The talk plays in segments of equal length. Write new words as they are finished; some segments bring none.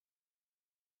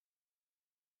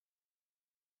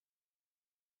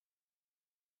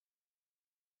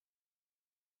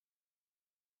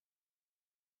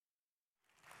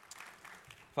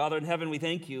Father in heaven, we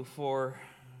thank you for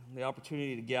the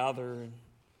opportunity to gather. And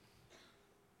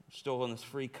we're still in this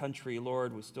free country,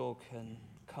 Lord. We still can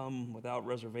come without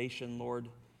reservation, Lord.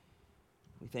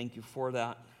 We thank you for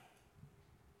that.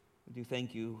 We do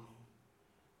thank you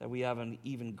that we have an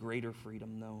even greater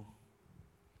freedom, though.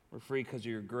 We're free because of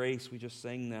your grace. We just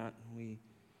sang that. We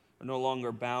are no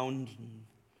longer bound in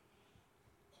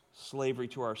slavery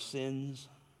to our sins.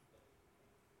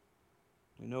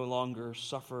 We no longer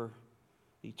suffer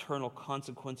the eternal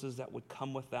consequences that would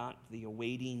come with that, the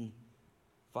awaiting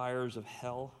fires of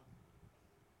hell.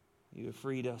 You have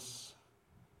freed us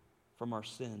from our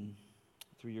sin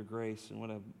through your grace, and what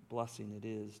a blessing it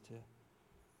is to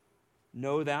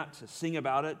know that, to sing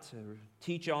about it, to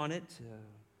teach on it, to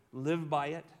live by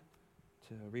it,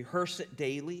 to rehearse it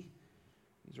daily.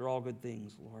 These are all good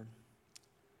things, Lord.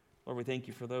 Lord, we thank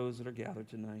you for those that are gathered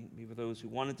tonight. Be with those who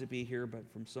wanted to be here,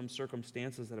 but from some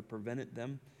circumstances that have prevented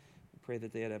them. We pray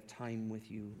that they'd have time with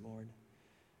you, Lord.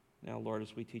 Now, Lord,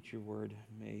 as we teach your word,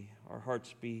 may our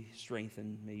hearts be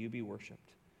strengthened. May you be worshiped.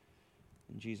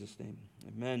 In Jesus' name,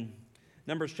 amen.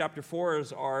 Numbers chapter 4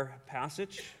 is our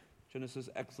passage. Genesis,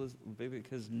 Exodus,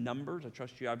 Leviticus, Numbers. I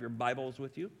trust you have your Bibles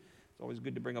with you. It's always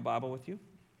good to bring a Bible with you.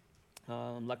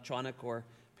 Electronic or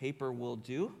paper will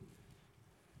do.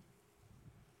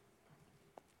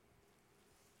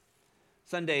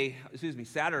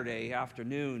 Saturday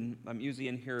afternoon, I'm usually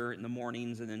in here in the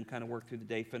mornings and then kind of work through the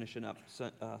day, finishing up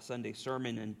Sunday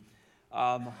sermon. And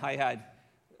I had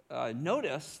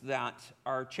noticed that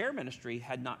our chair ministry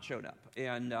had not showed up.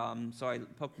 And so I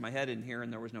poked my head in here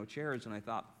and there was no chairs. And I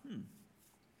thought,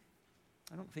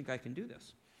 I don't think I can do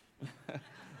this.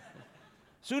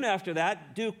 Soon after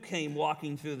that, Duke came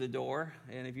walking through the door.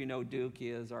 And if you know Duke, he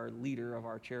is our leader of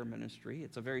our chair ministry.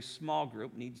 It's a very small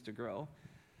group, needs to grow.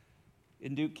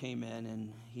 And Duke came in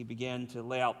and he began to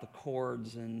lay out the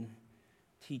chords and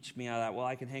teach me how that. Well,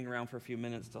 I can hang around for a few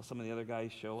minutes till some of the other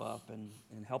guys show up and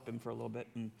help him for a little bit.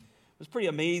 And it was pretty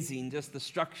amazing, just the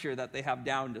structure that they have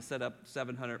down to set up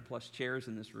 700 plus chairs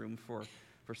in this room for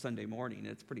Sunday morning.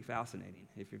 It's pretty fascinating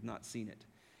if you've not seen it.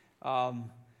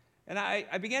 And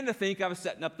I began to think, I was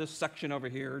setting up this section over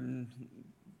here and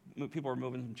people were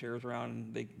moving some chairs around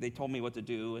and they told me what to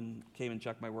do and came and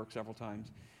checked my work several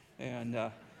times. And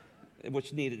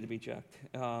which needed to be checked.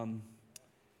 And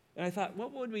I thought,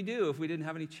 what would we do if we didn't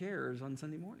have any chairs on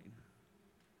Sunday morning?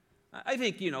 I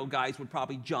think, guys would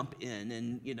probably jump in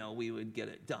and, we would get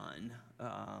it done.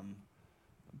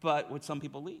 But would some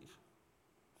people leave?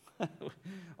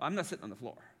 I'm not sitting on the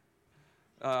floor.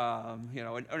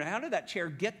 And how did that chair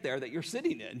get there that you're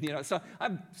sitting in? So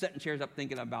I'm setting chairs up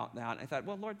thinking about that. And I thought,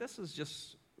 well, Lord, this is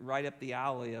just right up the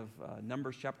alley of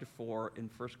Numbers chapter 4 and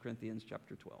 1 Corinthians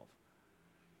chapter 12.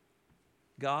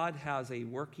 God has a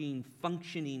working,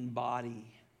 functioning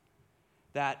body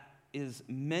that is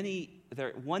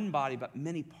one body, but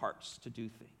many parts to do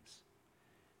things.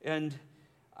 And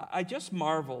I just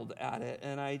marveled at it,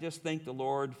 and I just thanked the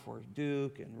Lord for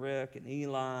Duke and Rick and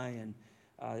Eli, and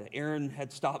Aaron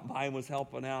had stopped by and was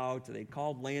helping out. They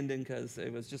called Landon because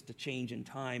it was just a change in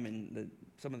time, and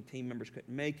some of the team members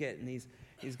couldn't make it, and these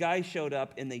guys showed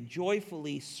up, and they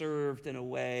joyfully served in a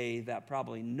way that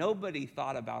probably nobody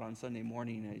thought about on Sunday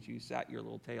morning as you sat your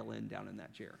little tail end down in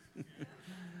that chair.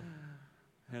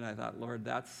 And I thought, Lord,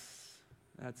 that's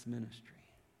ministry.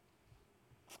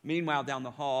 Meanwhile, down the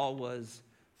hall was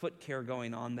foot care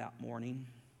going on that morning,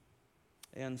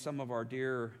 and some of our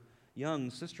dear young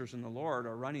sisters in the Lord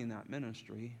are running that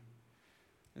ministry,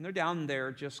 and they're down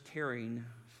there just caring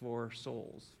for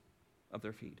souls of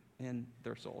their feet and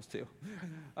their souls too.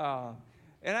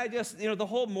 And I just, the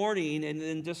whole morning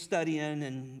and just studying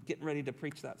and getting ready to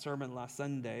preach that sermon last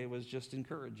Sunday was just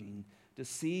encouraging to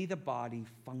see the body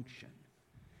function.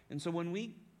 And so when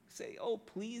we say, oh,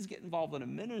 please get involved in a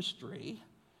ministry,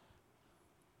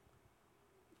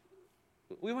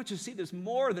 we want you to see there's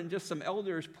more than just some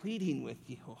elders pleading with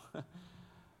you.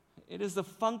 It is the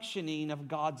functioning of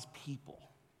God's people,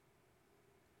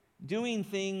 doing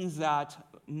things that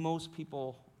most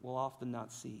people will often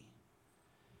not see.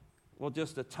 Well,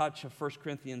 just a touch of 1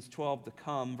 Corinthians 12 to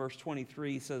come. Verse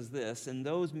 23 says this, and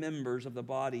those members of the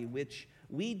body which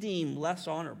we deem less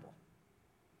honorable.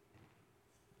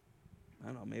 I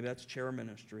don't know, maybe that's chair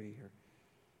ministry or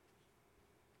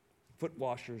foot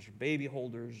washers or baby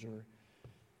holders or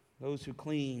those who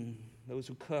clean, those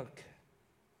who cook.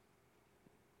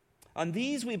 On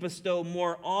these we bestow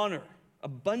more honor,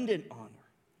 abundant honor,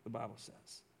 the Bible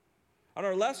says. On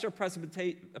our lesser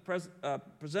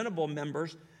presentable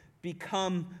members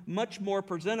become much more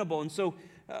presentable. And so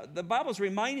the Bible's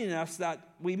reminding us that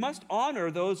we must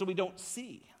honor those that we don't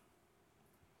see.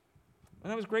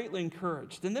 And I was greatly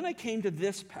encouraged. And then I came to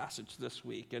this passage this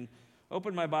week and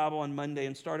opened my Bible on Monday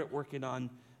and started working on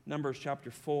Numbers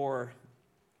chapter 4.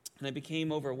 And I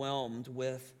became overwhelmed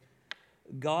with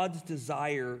God's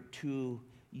desire to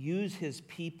use his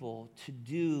people to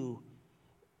do,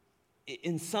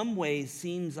 in some ways,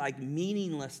 seems like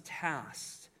meaningless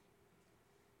tasks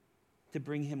to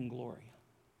bring him glory.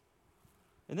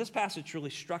 And this passage really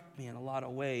struck me in a lot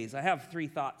of ways. I have three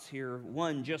thoughts here.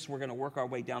 One, just we're going to work our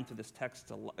way down through this text.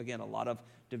 Again, a lot of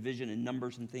division in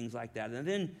numbers and things like that. And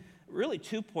then really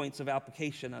 2 points of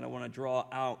application that I want to draw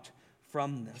out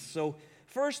from this. So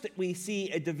first, we see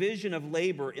a division of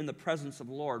labor in the presence of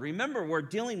the Lord. Remember, we're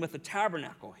dealing with the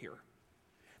tabernacle here.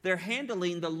 They're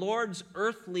handling the Lord's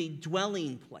earthly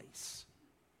dwelling place.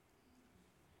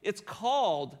 It's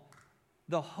called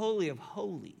the Holy of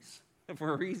Holies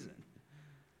for a reason.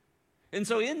 And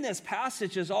so in this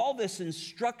passage is all this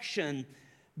instruction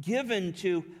given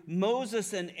to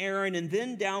Moses and Aaron and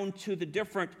then down to the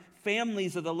different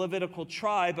families of the Levitical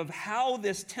tribe of how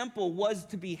this temple was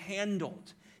to be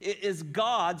handled. It is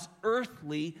God's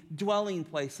earthly dwelling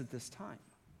place at this time.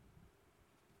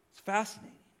 It's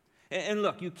fascinating. And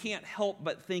look, you can't help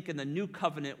but think in the New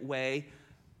Covenant way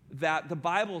that the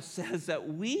Bible says that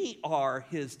we are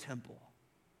his temple.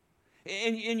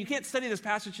 And you can't study this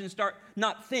passage and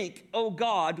not think, oh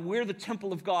God, we're the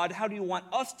temple of God. How do you want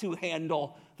us to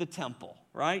handle the temple,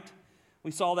 right?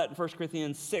 We saw that in 1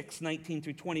 Corinthians 6, 19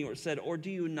 through 20, where it said, or do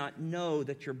you not know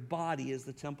that your body is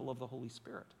the temple of the Holy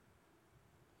Spirit?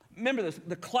 Remember this,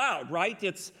 the cloud, right?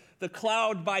 It's the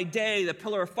cloud by day, the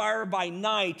pillar of fire by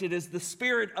night. It is the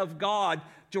Spirit of God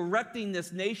directing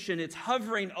this nation. It's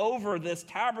hovering over this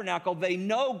tabernacle. They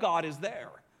know God is there.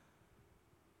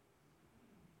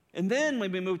 And then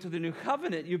when we move to the New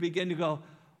Covenant, you begin to go,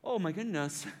 oh my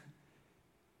goodness,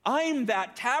 I'm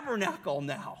that tabernacle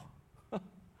now.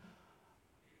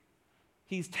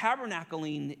 He's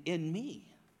tabernacling in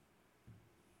me.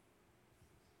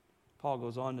 Paul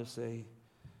goes on to say,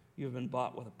 you have been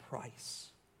bought with a price.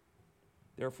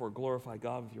 Therefore, glorify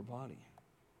God with your body.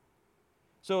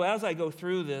 So as I go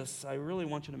through this, I really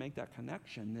want you to make that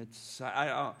connection. It's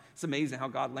amazing how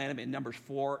God landed me in Numbers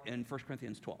 4 and 1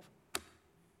 Corinthians 12.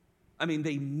 I mean,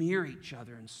 they mirror each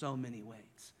other in so many ways.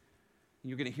 And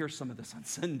you're going to hear some of this on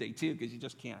Sunday, too, because you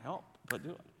just can't help but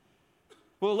do it.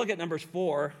 Well, look at Numbers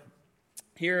 4.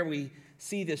 Here we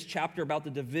see this chapter about the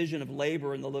division of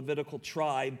labor in the Levitical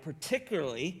tribe,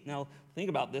 particularly, now think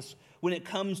about this, when it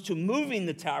comes to moving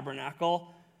the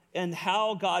tabernacle and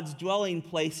how God's dwelling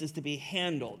place is to be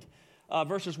handled.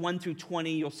 Verses 1 through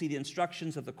 20, you'll see the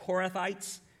instructions of the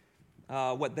Korathites,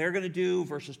 what they're going to do.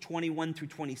 Verses 21 through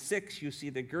 26, you see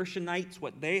the Gershonites,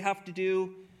 what they have to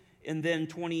do. And then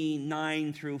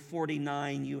 29 through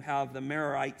 49, you have the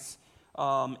Merarites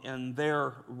and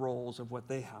their roles of what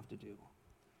they have to do.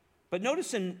 But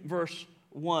notice in verse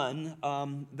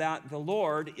 1 that the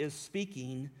Lord is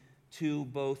speaking to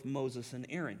both Moses and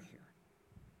Aaron here.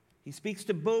 He speaks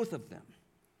to both of them.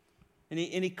 And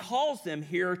he calls them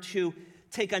here to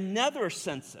take another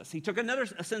census. He took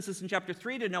a census in chapter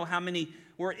 3 to know how many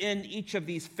were in each of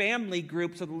these family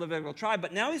groups of the Levitical tribe.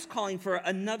 But now he's calling for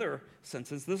another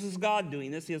census. This is God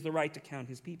doing this. He has the right to count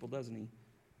his people, doesn't he?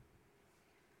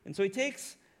 And so he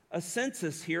takes a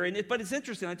census here, but it's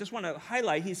interesting. I just want to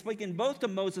highlight, he's speaking both to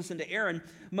Moses and to Aaron.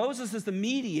 Moses is the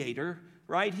mediator,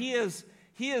 right? He is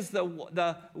the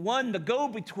one, the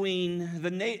go-between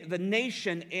the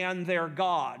nation and their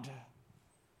God.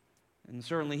 And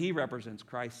certainly he represents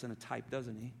Christ in a type,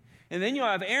 doesn't he? And then you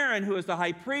have Aaron, who is the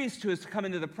high priest, who is to come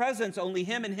into the presence. Only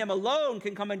him and him alone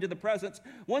can come into the presence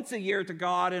once a year to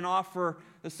God and offer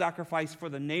the sacrifice for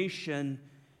the nation.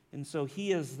 And so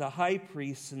he is the high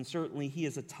priest, and certainly he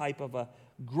is a type of a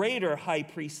greater high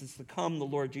priest that's to come, the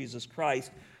Lord Jesus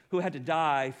Christ, who had to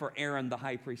die for Aaron, the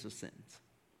high priest's sins.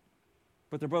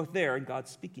 But they're both there, and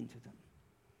God's speaking to them.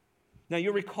 Now,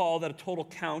 you'll recall that a total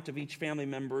count of each family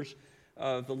members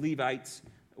of the Levites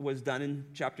was done in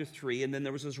chapter 3, and then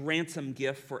there was this ransom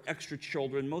gift for extra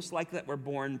children, most likely that were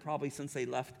born probably since they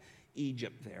left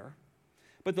Egypt there.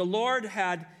 But the Lord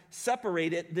had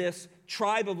separated this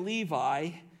tribe of Levi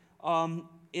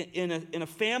in a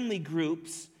family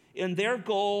groups, and their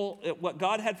goal, what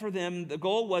God had for them, the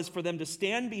goal was for them to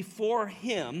stand before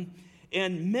him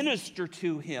and minister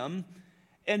to him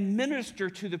and minister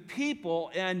to the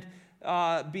people and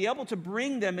be able to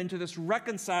bring them into this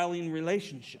reconciling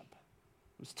relationship.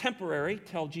 It was temporary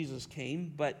till Jesus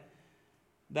came, but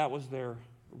that was their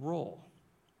role.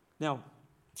 Now,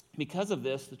 because of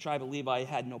this, the tribe of Levi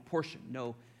had no portion,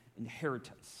 no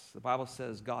inheritance. The Bible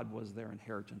says God was their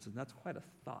inheritance, and that's quite a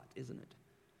thought, isn't it?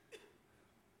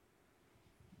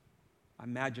 I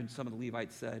imagine some of the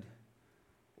Levites said,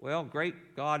 well,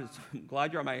 great God, I'm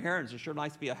glad you're on my inheritance. It's sure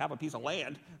nice to have a piece of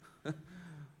land.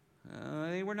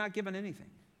 They were not given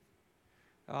anything.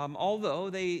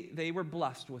 Although they were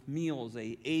blessed with meals,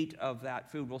 they ate of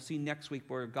that food. We'll see next week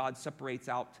where God separates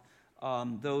out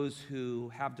those who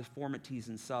have deformities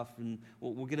and stuff, and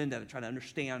we'll get into that, try to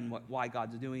understand why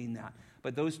God's doing that.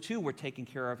 But those two were taken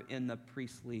care of in the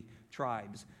priestly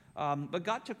tribes. But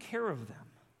God took care of them.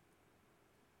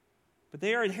 But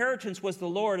their inheritance was the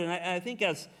Lord, and I think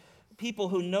as people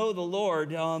who know the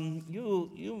Lord,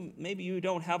 maybe you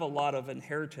don't have a lot of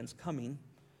inheritance coming.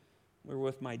 We were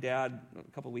with my dad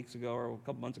a couple weeks ago, or a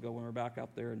couple months ago, when we were back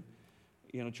up there, and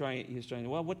he was trying.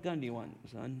 Well, what gun do you want,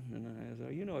 son? And I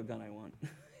said, you know what gun I want.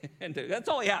 And that's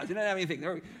all he has. He doesn't have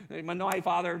anything. My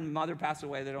father and mother passed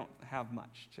away. They don't have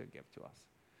much to give to us.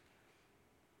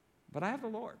 But I have the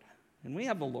Lord, and we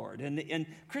have the Lord, and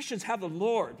Christians have the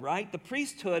Lord, right? The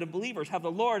priesthood of believers have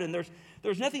the Lord, and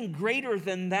there's nothing greater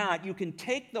than that. You can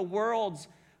take the world's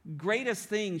greatest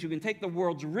things, you can take the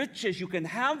world's riches, you can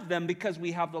have them because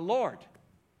we have the Lord.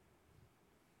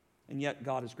 And yet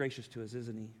God is gracious to us,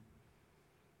 isn't he?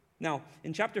 Now,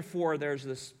 in chapter 4, there's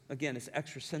this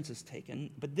extra census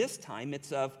taken, but this time it's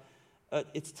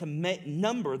to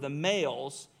number the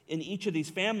males in each of these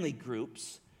family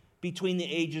groups between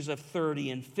the ages of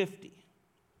 30 and 50.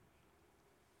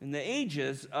 And the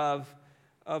ages of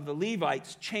the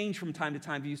Levites change from time to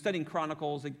time. If you study in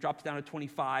Chronicles, it drops down to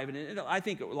 25, and I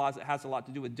think it has a lot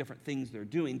to do with different things they're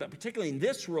doing, but particularly in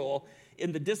this role,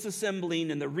 in the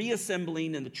disassembling and the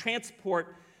reassembling and the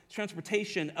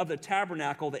transportation of the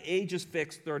tabernacle, the age is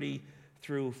fixed 30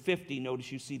 through 50.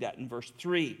 Notice you see that in verse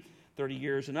 3. 30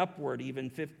 years and upward,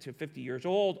 even to 50 years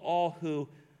old, all who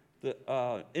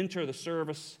enter the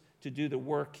service to do the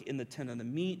work in the tent of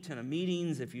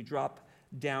meetings. If you drop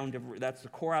down to, that's the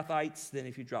Korathites. Then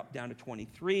if you drop down to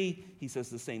 23, he says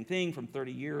the same thing, from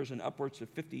 30 years and upwards to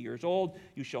 50 years old.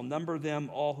 You shall number them,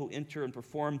 all who enter and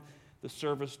perform the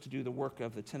service to do the work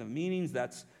of the tent of meetings.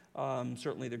 That's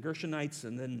certainly the Gershonites,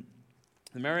 and then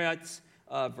the Merarites.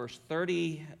 Verse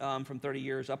 30, from 30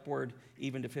 years upward,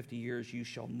 even to 50 years, you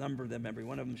shall number them. Every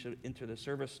one of them should enter the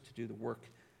service to do the work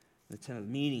in the tent of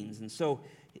meetings. And so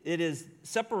it is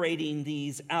separating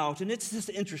these out. And it's just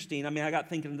interesting. I mean, I got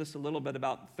thinking just a little bit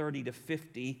about 30 to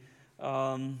 50.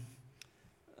 That's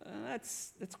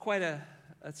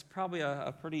probably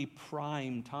a pretty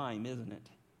prime time, isn't it?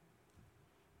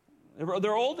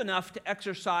 They're old enough to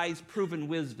exercise proven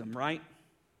wisdom, right?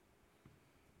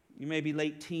 You may be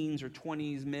late teens or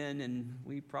 20s men, and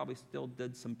we probably still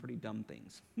did some pretty dumb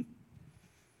things.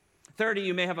 30,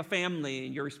 you may have a family,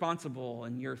 and you're responsible,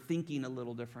 and you're thinking a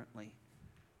little differently.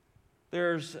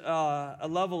 There's a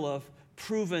level of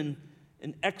proven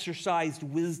and exercised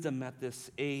wisdom at this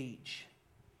age.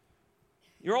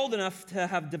 You're old enough to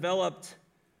have developed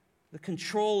the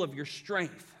control of your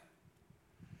strength.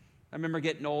 I remember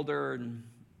getting older and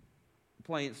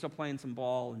still playing some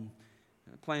ball and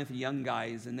playing with the young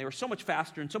guys, and they were so much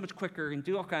faster and so much quicker and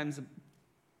do all kinds of,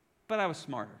 but I was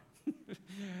smarter.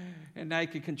 And I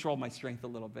could control my strength a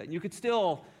little bit. And you could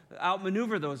still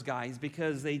outmaneuver those guys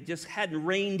because they just hadn't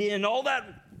reined in all that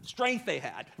strength they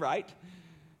had, right?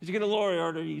 As you get a little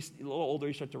older,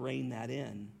 you start to rein that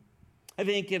in. I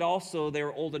think they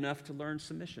were old enough to learn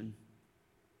submission.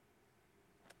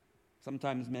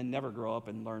 Sometimes men never grow up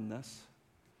and learn this,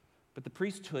 but the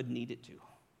priesthood needed to.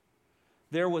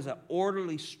 There was an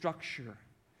orderly structure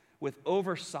with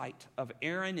oversight of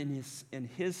Aaron and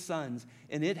his sons,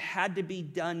 and it had to be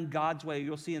done God's way.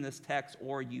 You'll see in this text,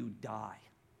 or you die.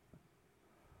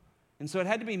 And so it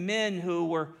had to be men who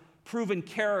were proven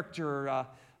character,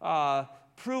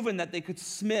 proven that they could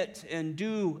submit and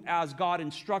do as God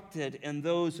instructed, and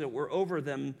those that were over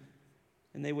them,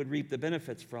 and they would reap the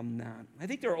benefits from that. I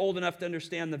think they're old enough to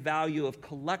understand the value of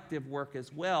collective work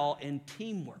as well, and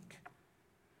teamwork.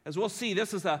 As we'll see,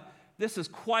 this is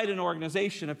quite an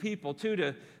organization of people, 2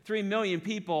 to 3 million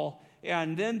people,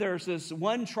 and then there's this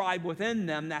one tribe within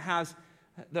them that has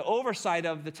the oversight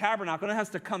of the tabernacle, and it has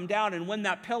to come down, and when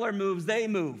that pillar moves, they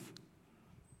move.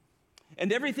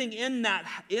 And everything in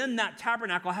that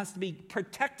tabernacle has to be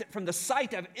protected from the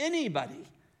sight of anybody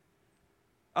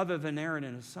other than Aaron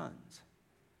and his sons.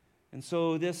 And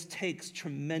so this takes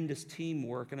tremendous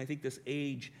teamwork, and I think this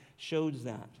age shows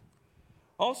that.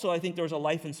 Also, I think there was a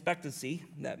life expectancy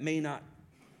that may not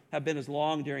have been as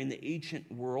long during the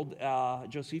ancient world.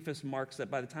 Josephus marks that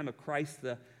by the time of Christ,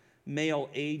 the male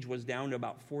age was down to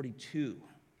about 42.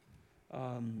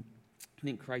 I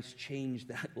think Christ changed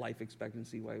that life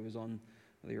expectancy while he was on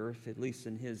the earth, at least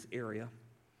in his area.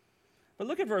 But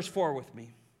look at verse 4 with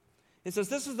me. It says,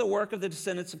 this is the work of the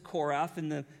descendants of Korath in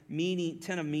the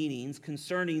Ten of Meanings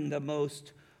concerning the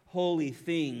most holy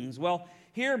things. Well,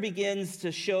 here begins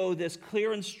to show this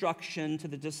clear instruction to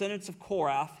the descendants of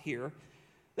Korath here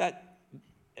that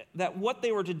what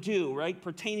they were to do, right,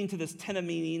 pertaining to this Ten of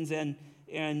Meanings and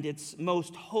its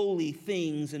most holy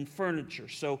things and furniture.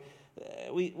 So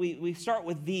we start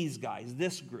with these guys,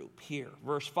 this group here.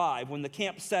 Verse 5, when the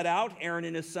camp set out, Aaron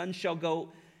and his sons shall go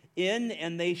in,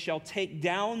 and they shall take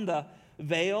down the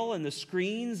veil and the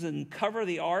screens and cover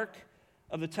the ark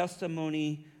of the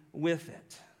testimony with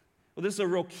it. Well, this is a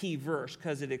real key verse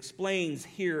because it explains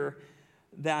here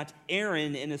that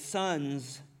Aaron and his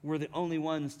sons were the only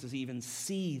ones to even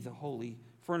see the holy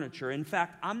furniture. In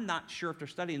fact, I'm not sure if they're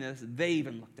studying this, they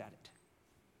even looked at it.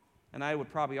 And I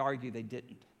would probably argue they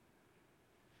didn't.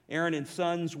 Aaron and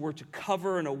sons were to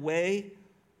cover in a way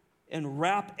and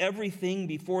wrap everything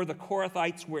before the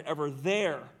Korathites were ever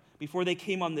there. Before they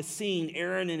came on the scene,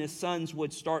 Aaron and his sons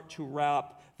would start to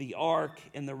wrap the ark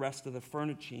and the rest of the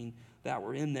furnishing that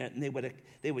were in there. And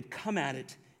they would come at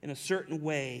it in a certain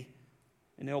way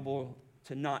and able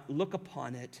to not look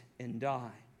upon it and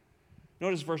die.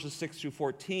 Notice verses 6 through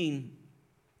 14.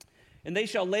 And they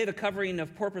shall lay the covering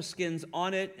of porpoise skins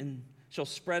on it, and shall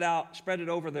spread it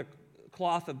over the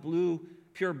cloth of blue,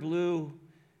 pure blue,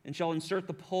 and shall insert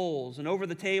the poles. And over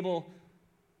the table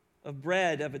of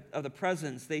bread of the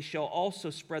presence, they shall also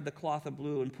spread the cloth of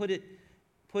blue, and put on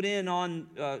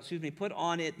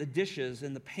it the dishes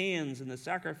and the pans and the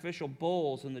sacrificial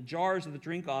bowls and the jars of the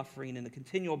drink offering, and the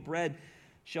continual bread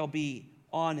shall be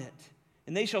on it.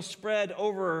 And they shall spread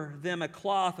over them a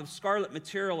cloth of scarlet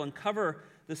material, and cover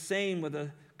the same with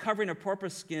a covering of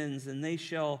porpoise skins, and they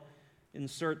shall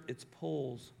insert its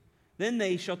poles. Then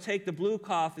they shall take the blue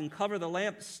cloth and cover the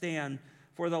lampstand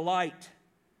for the light,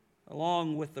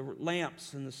 along with the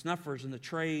lamps and the snuffers and the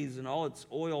trays and all its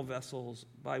oil vessels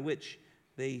by which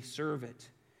they serve it.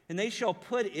 And they shall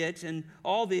put it and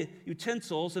all the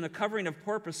utensils in a covering of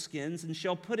porpoise skins, and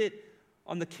shall put it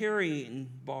on the carrying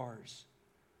bars.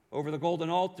 Over the golden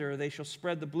altar they shall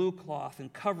spread the blue cloth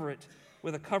and cover it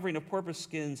with a covering of porpoise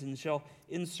skins, and shall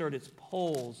insert its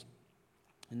poles.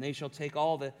 And they shall take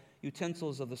all the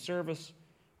utensils of the service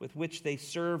with which they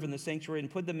serve in the sanctuary,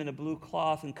 and put them in a blue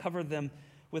cloth, and cover them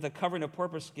with a covering of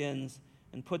porpoise skins,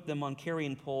 and put them on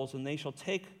carrying poles. And they shall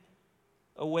take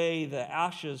away the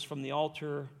ashes from the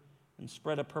altar, and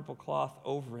spread a purple cloth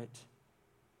over it.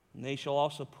 And they shall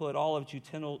also put all of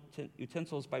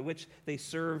utensils by which they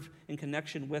serve in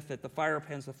connection with it, the fire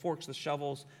pans, the forks, the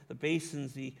shovels, the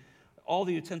basins, all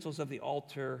the utensils of the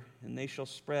altar, and they shall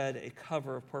spread a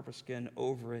cover of porpoise skin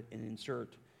over it and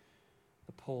insert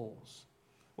the poles.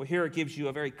 Well, here it gives you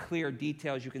a very clear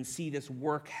detail as you can see this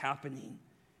work happening.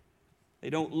 They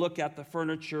don't look at the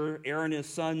furniture. Aaron and his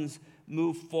sons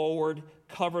move forward,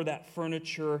 cover that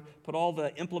furniture, put all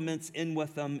the implements in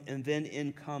with them, and then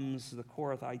in comes the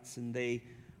Korathites, and they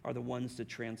are the ones to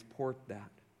transport that.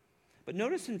 But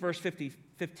notice in verse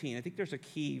 15, I think there's a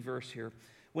key verse here.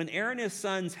 When Aaron and his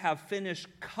sons have finished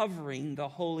covering the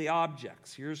holy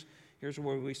objects, here's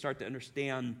where we start to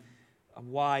understand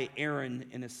why Aaron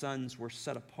and his sons were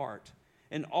set apart.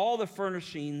 And all the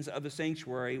furnishings of the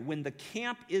sanctuary, when the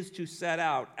camp is to set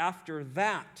out, after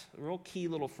that, a real key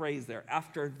little phrase there,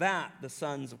 after that the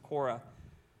sons of Korah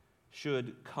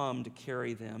should come to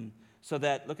carry them, so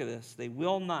that, look at this, they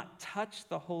will not touch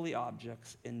the holy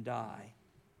objects and die.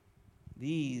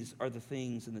 These are the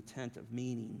things in the tent of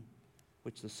meeting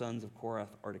which the sons of Korah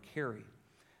are to carry.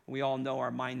 We all know,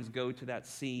 our minds go to that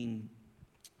scene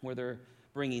where they're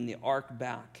bringing the ark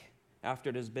back after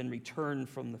it has been returned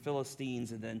from the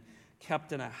Philistines and then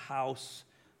kept in a house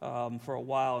for a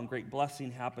while, and great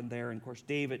blessing happened there. And of course,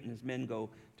 David and his men go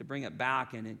to bring it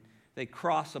back, and they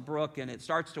cross a brook, and it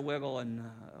starts to wiggle, and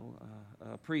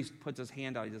a priest puts his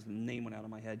hand out, his name went out of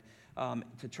my head,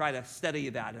 to try to steady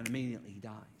that, and immediately he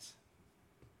dies.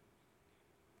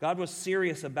 God was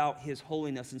serious about his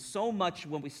holiness, and so much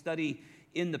when we study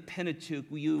in the Pentateuch,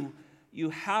 you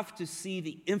have to see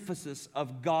the emphasis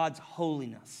of God's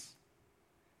holiness.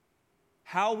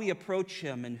 How we approach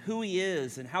him and who he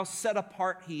is and how set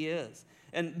apart he is.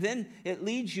 And then it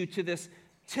leads you to this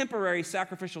temporary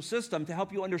sacrificial system to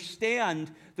help you understand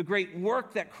the great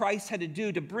work that Christ had to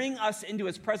do to bring us into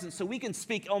his presence so we can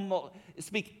speak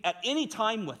at any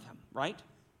time with him, right?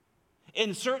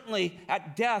 And certainly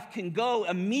at death can go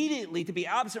immediately. To be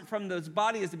absent from those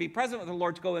bodies, to be present with the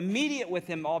Lord, to go immediate with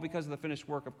him, all because of the finished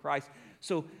work of Christ.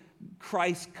 So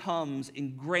Christ comes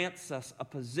and grants us a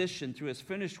position through his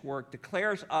finished work,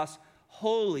 declares us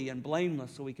holy and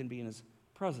blameless so we can be in his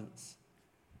presence.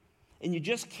 And you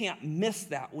just can't miss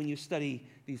that when you study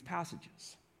these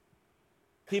passages.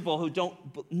 People who don't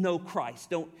know Christ,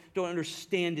 don't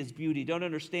understand his beauty, don't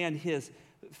understand his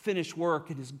finished work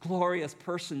and his glorious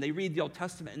person. They read the Old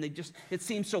Testament and it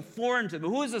seems so foreign to them.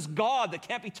 Who is this God that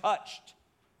can't be touched?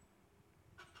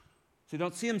 So they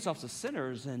don't see themselves as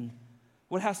sinners and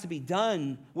what has to be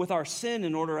done with our sin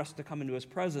in order for us to come into his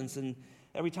presence. And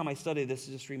every time I study this,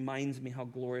 it just reminds me how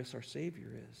glorious our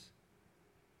Savior is.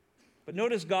 But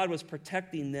notice God was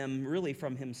protecting them really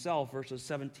from himself, verses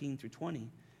 17 through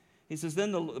 20. He says,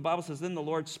 the Bible says, then the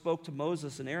Lord spoke to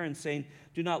Moses and Aaron, saying,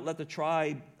 do not let the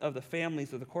tribe of the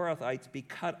families of the Korathites be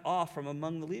cut off from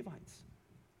among the Levites.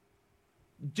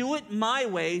 Do it my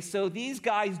way so these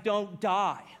guys don't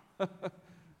die.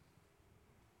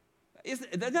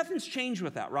 Nothing's changed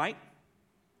with that, right?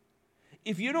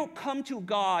 If you don't come to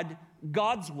God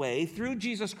God's way, through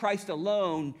Jesus Christ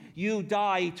alone, you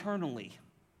die eternally.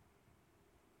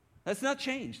 That's not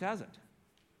changed, has it?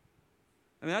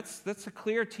 I mean, that's a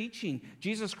clear teaching.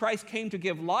 Jesus Christ came to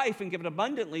give life and give it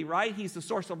abundantly, right? He's the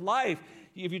source of life.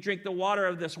 If you drink the water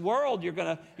of this world, you're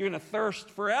gonna thirst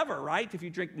forever, right? If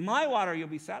you drink my water, you'll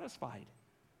be satisfied.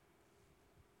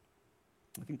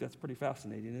 I think that's pretty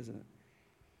fascinating, isn't it?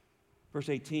 Verse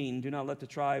 18, do not let the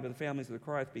tribe of the families of the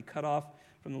Korath be cut off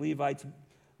from the Levites,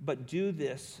 but do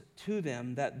this to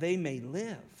them that they may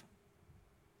live.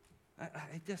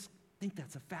 I just think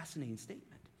that's a fascinating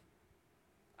statement.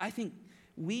 I think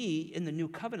we in the New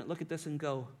Covenant look at this and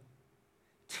go,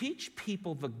 teach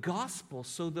people the gospel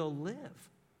so they'll live.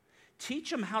 Teach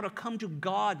them how to come to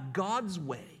God God's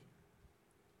way.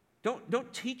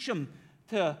 Don't teach them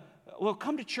to, well,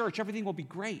 come to church, everything will be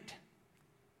great.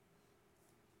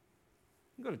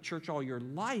 You can go to church all your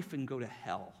life and go to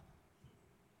hell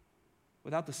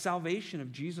without the salvation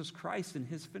of Jesus Christ and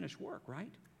his finished work,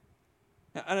 right?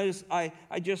 And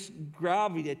I just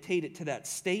gravitated to that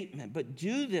statement. But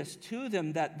do this to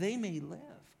them that they may live.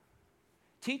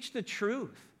 Teach the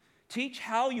truth. Teach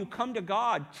how you come to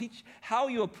God. Teach how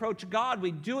you approach God.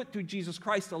 We do it through Jesus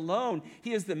Christ alone.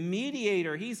 He is the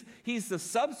mediator. He's the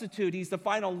substitute. He's the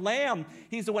final lamb.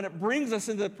 He's the one that brings us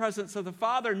into the presence of the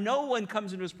Father. No one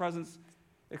comes into his presence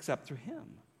except through him.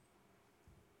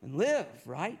 And live,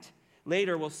 right?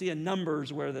 Later, we'll see in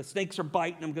Numbers where the snakes are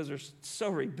biting them because they're so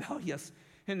rebellious.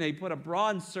 And they put a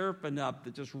bronze serpent up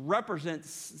that just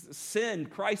represents sin.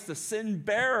 Christ, the sin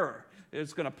bearer,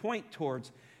 is going to point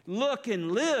towards. Look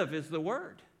and live is the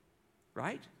word,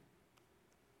 right?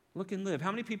 Look and live.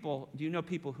 How many people, do you know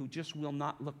people who just will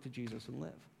not look to Jesus and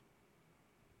live?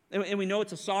 And we know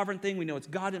it's a sovereign thing. We know it's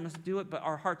God that must do it, but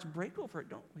our hearts break over it,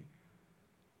 don't we?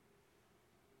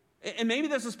 And maybe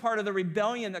this is part of the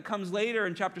rebellion that comes later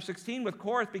in chapter 16 with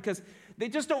Korath because they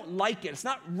just don't like it. It's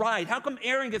not right. How come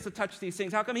Aaron gets to touch these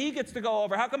things? How come he gets to go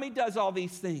over? How come he does all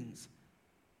these things?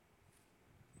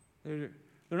 They're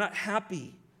not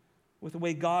happy with the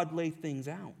way God laid things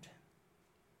out.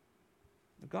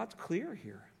 But God's clear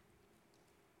here.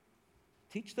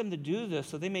 Teach them to do this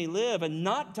so they may live and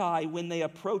not die when they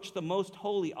approach the most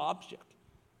holy object.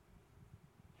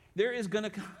 There is going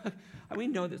to, we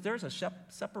know that there's a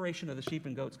separation of the sheep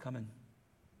and goats coming.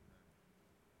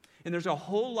 And there's a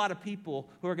whole lot of people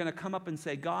who are going to come up and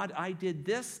say, God, I did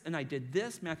this and I did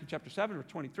this. Matthew chapter 7, verse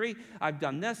 23. I've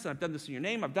done this and I've done this in your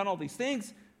name. I've done all these things.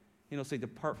 And he'll say,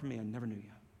 depart from me, I never knew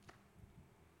you.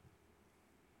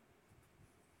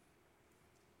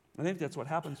 I think that's what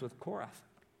happens with Korah.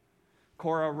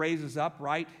 Korah raises up,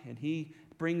 right? And he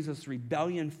brings this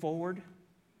rebellion forward.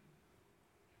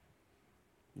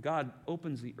 God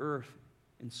opens the earth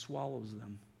and swallows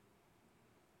them.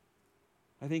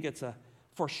 I think it's a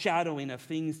foreshadowing of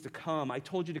things to come. I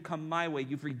told you to come my way.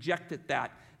 You've rejected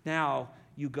that. Now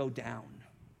you go down.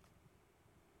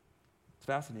 It's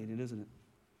fascinating, isn't it?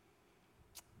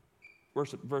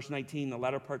 Verse 19, the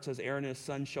latter part says, Aaron and his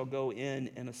son shall go in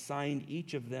and assign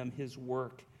each of them his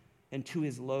work and to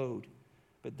his load.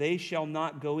 But they shall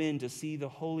not go in to see the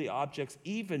holy objects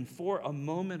even for a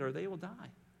moment, or they will die.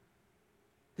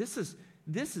 This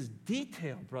is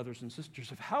detailed, brothers and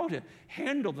sisters, of how to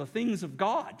handle the things of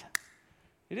God.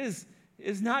 It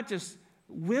is not just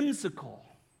whimsical.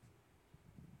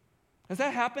 Has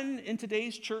that happened in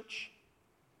today's church?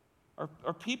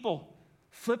 Are people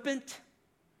flippant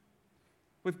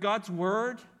with God's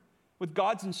word, with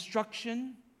God's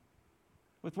instruction,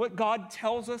 with what God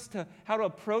tells us to how to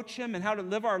approach him and how to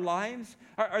live our lives?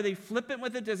 Are they flippant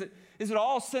with it? Is it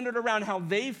all centered around how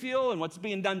they feel and what's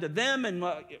being done to them? And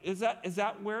is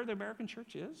that where the American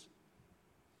church is?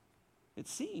 It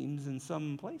seems in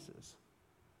some places.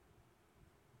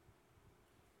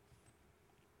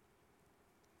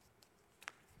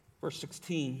 Verse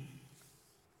 16.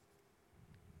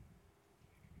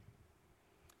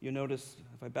 You notice,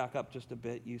 if I back up just a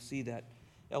bit, you see that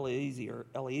Eleazar,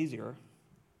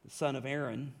 the son of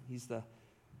Aaron, he's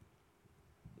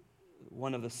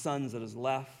one of the sons that is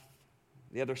left.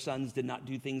 The other sons did not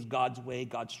do things God's way.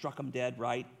 God struck them dead,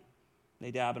 right?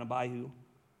 Nadab and Abihu.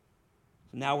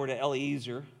 So now we're to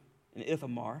Eleazar and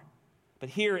Ithamar. But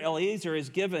here Eleazar is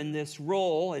given this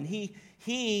role, and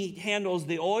he handles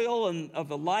the oil and of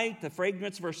the light, the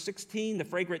fragrance, verse 16, the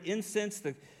fragrant incense,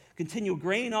 the continual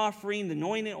grain offering, the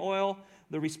anointing oil,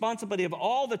 the responsibility of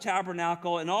all the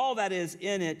tabernacle and all that is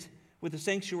in it with the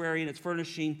sanctuary and its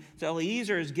furnishing. So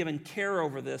Eleazar is given care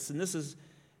over this, and this is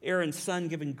Aaron's son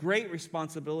given great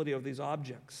responsibility over these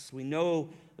objects. We know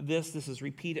this is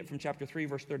repeated from chapter 3,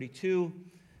 verse 32,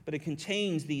 but it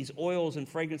contains these oils and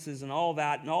fragrances and all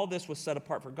that, and all this was set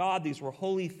apart for God. These were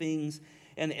holy things,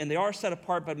 and they are set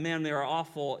apart, but man, they are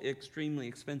extremely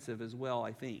expensive as well,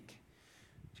 I think.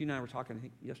 Gina and I were talking, I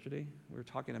think, yesterday. We were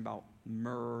talking about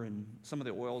myrrh and some of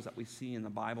the oils that we see in the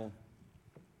Bible.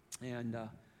 And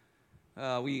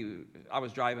I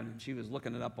was driving, and she was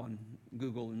looking it up on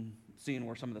Google and seeing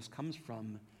where some of this comes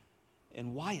from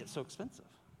and why it's so expensive.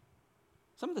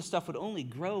 Some of this stuff would only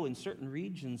grow in certain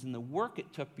regions, and the work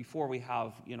it took before we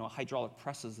have, hydraulic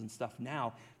presses and stuff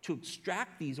now to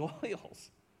extract these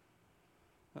oils.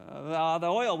 The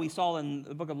oil we saw in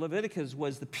the book of Leviticus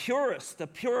was the purest. The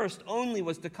purest only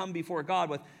was to come before God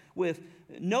with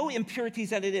no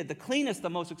impurities that it did. The cleanest, the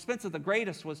most expensive, the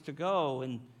greatest was to go.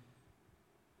 And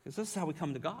because this is how we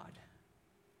come to God.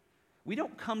 We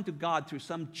don't come to God through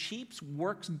some cheap,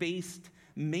 works-based,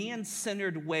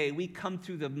 man-centered way. We come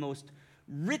through the most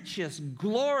richest,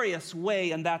 glorious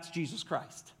way, and that's Jesus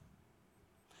Christ.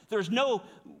 There's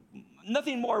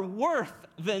nothing more worth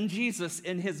than Jesus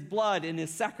and his blood and his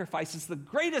sacrifice. It's the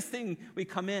greatest thing we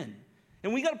come in.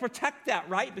 And we got to protect that,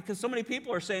 right? Because so many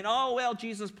people are saying, oh, well,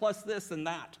 Jesus plus this and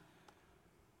that.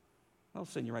 That'll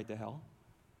send you right to hell.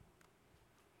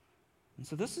 And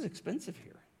so this is expensive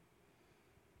here.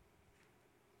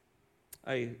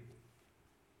 I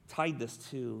tied this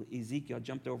to Ezekiel. I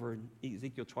jumped over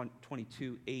Ezekiel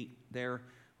 22:8 there.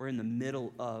 We're in the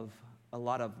middle of a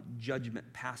lot of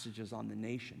judgment passages on the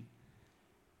nation.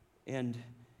 And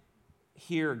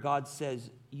here God says,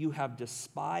 you have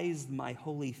despised my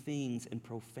holy things and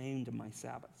profaned my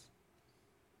Sabbaths.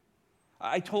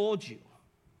 I told you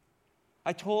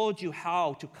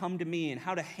how to come to me and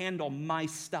how to handle my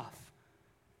stuff,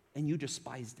 and you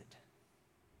despised it.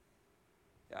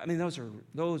 I mean,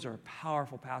 those are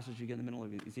powerful passages you get in the middle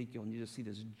of Ezekiel, and you just see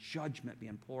this judgment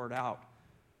being poured out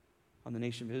on the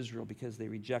nation of Israel because they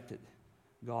rejected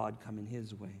God coming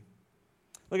his way.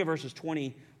 Look at verses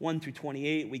 21 through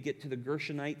 28. We get to the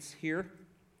Gershonites here.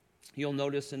 You'll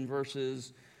notice in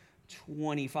verses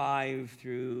 25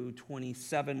 through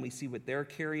 27, we see what they're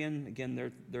carrying.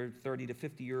 Again, they're 30 to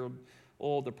 50 year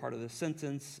old. They're part of the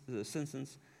census.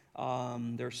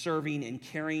 They're serving and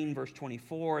carrying, verse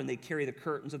 24, and they carry the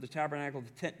curtains of the tabernacle,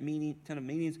 the tent of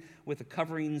meetings, with the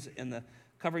coverings and the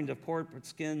coverings of porport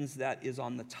skins that is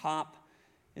on the top,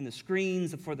 and the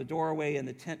screens for the doorway and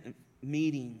the tent of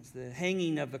meetings, the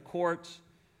hanging of the court,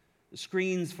 the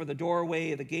screens for the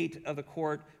doorway, the gate of the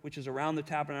court, which is around the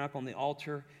tabernacle and the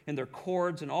altar, and their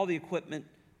cords and all the equipment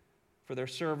for their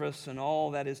service and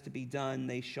all that is to be done,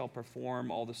 they shall perform.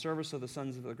 All the service of the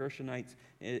sons of the Gershonites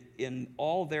in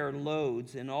all their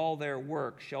loads and all their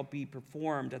work shall be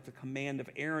performed at the command of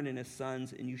Aaron and his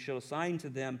sons, and you shall assign to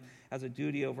them as a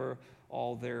duty over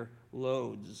all their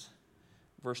loads.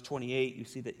 Verse 28, you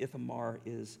see that Ithamar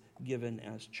is given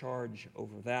as charge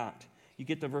over that. You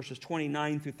get to verses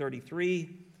 29 through 33.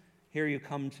 Here you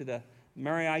come to the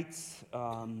Merarites.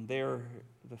 They're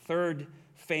the third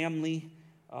family.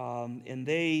 And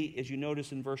they, as you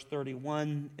notice in verse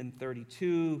 31 and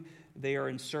 32, they are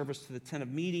in service to the tent of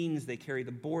meetings. They carry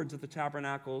the boards of the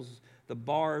tabernacles, the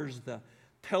bars, the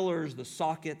pillars, the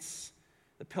sockets,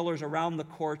 the pillars around the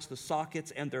courts, the sockets,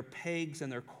 and their pegs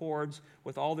and their cords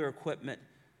with all their equipment,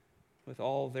 with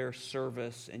all their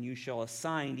service. And you shall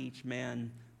assign each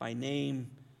man by name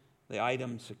the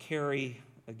items to carry.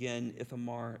 Again,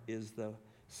 Ithamar is the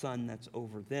son that's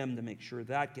over them to make sure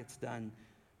that gets done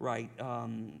right.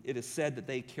 It is said that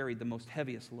they carried the most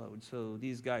heaviest load. So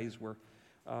these guys were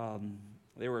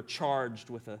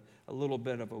charged with a little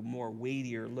bit of a more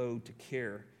weightier load to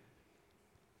carry.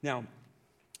 Now,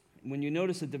 when you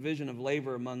notice a division of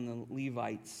labor among the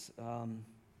Levites,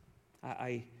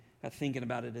 I got thinking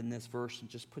about it in this verse and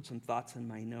just put some thoughts in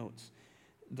my notes.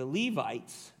 The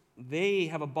Levites, they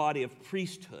have a body of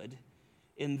priesthood,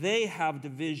 and they have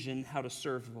division how to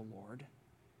serve the Lord.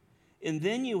 And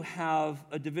then you have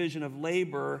a division of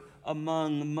labor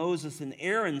among Moses and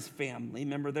Aaron's family.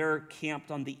 Remember, they're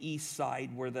camped on the east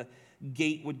side where the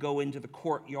gate would go into the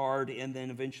courtyard and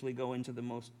then eventually go into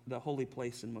the holy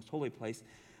place and most holy place.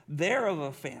 They're of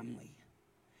a family.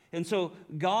 And so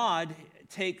God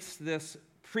takes this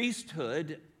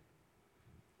priesthood,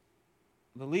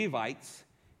 the Levites,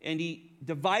 and he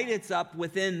divides up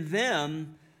within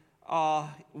them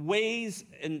ways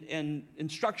and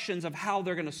instructions of how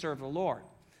they're going to serve the Lord.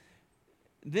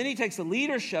 Then he takes the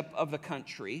leadership of the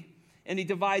country and he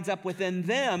divides up within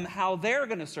them how they're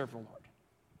going to serve the Lord.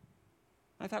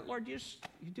 I thought, Lord, you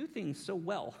do things so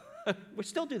well. We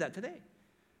still do that today,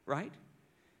 right?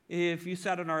 If you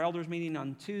sat in our elders meeting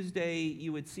on Tuesday,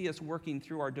 you would see us working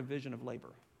through our division of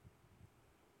labor.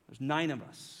 There's 9 of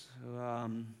us.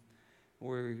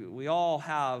 We all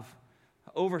have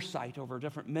oversight over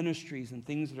different ministries and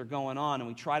things that are going on, and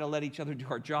we try to let each other do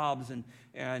our jobs, and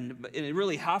it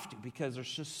really have to, because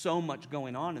there's just so much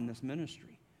going on in this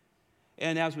ministry.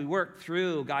 And as we work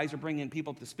through, guys are bringing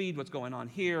people up to speed, what's going on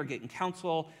here, getting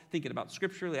counsel, thinking about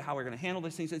scripturally how we're going to handle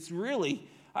these things. It's really,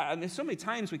 so many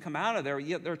times we come out of there,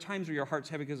 yet there are times where your heart's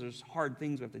heavy because there's hard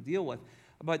things we have to deal with.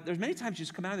 But there's many times you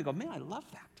just come out and go, man, I love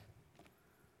that.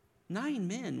 9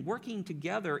 men working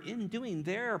together in doing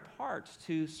their part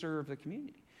to serve the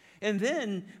community. And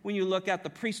then when you look at the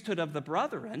priesthood of the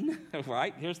brethren,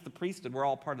 right? Here's the priesthood. We're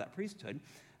all part of that priesthood.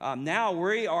 Now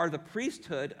we are the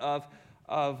priesthood of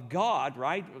God,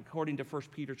 right? According to 1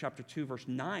 Peter chapter 2, verse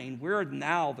 9, we're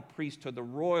now the priesthood, the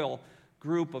royal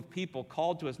group of people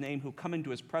called to his name who come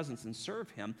into his presence and serve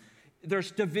him.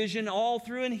 There's division all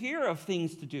through in here of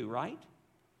things to do, right?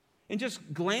 And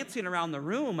just glancing around the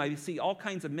room, I see all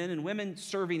kinds of men and women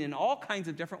serving in all kinds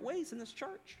of different ways in this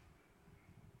church.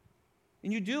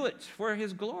 And you do it for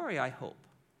his glory, I hope.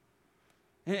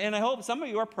 And I hope some of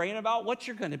you are praying about what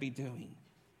you're going to be doing.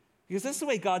 Because this is the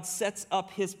way God sets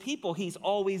up his people. He's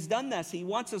always done this. He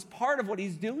wants us part of what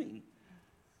he's doing.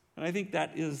 And I think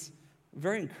that is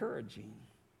very encouraging.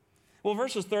 Well,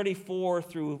 verses 34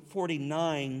 through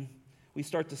 49, we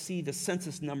start to see the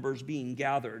census numbers being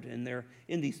gathered, and they're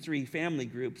in these 3 family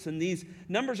groups. And these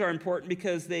numbers are important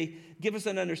because they give us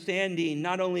an understanding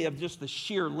not only of just the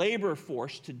sheer labor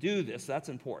force to do this, that's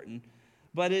important,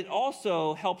 but it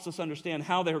also helps us understand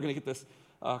how they were going to get this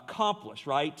accomplished,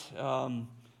 right?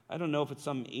 I don't know if it's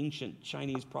some ancient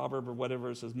Chinese proverb or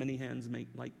whatever. It says, many hands make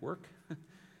light work.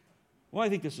 Well, I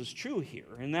think this is true here.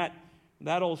 And that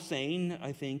old saying,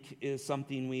 I think, is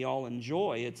something we all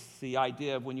enjoy. It's the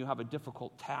idea of when you have a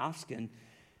difficult task, and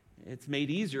it's made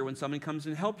easier when somebody comes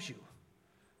and helps you.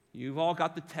 You've all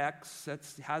got the text that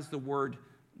has the word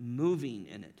moving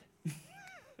in it.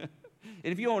 And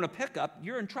if you own a pickup,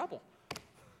 you're in trouble.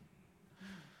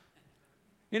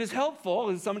 And it's helpful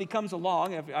as somebody comes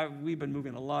along. We've been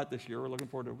moving a lot this year. We're looking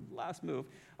forward to the last move.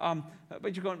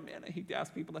 But you're going, man, I hate to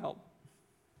ask people to help.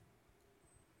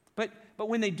 But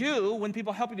when they do, when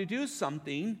people help you to do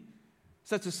something,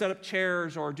 such as set up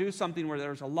chairs or do something where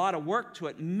there's a lot of work to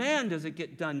it, man, does it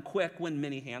get done quick when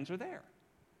many hands are there.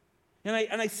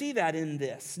 And I see that in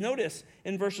this. Notice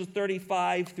in verses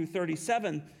 35 through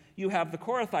 37, you have the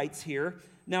Korathites here.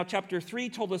 Now, chapter 3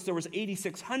 told us there was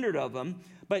 8,600 of them,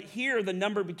 but here the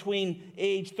number between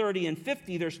age 30 and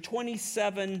 50, there's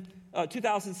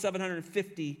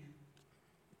 2,750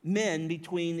 men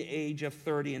between the age of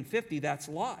 30 and 50. That's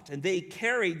a lot. And they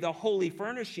carried the holy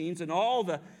furnishings and all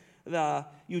the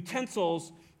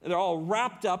utensils. They're all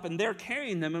wrapped up, and they're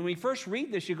carrying them. And when we first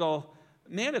read this, you go,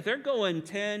 man, if they're going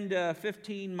 10 to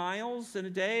 15 miles in a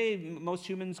day, most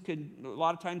humans could, a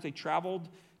lot of times they traveled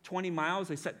 20 miles.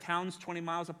 They set towns 20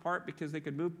 miles apart because they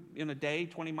could move in a day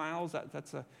 20 miles.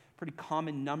 That's a pretty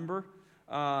common number.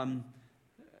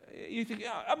 You think,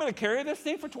 I'm going to carry this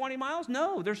thing for 20 miles?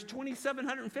 No, there's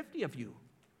 2,750 of you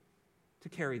to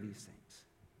carry these things.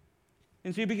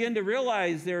 And so you begin to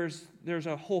realize there's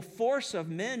a whole force of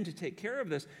men to take care of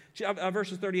this.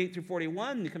 Verses 38 through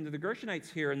 41, you come to the Gershonites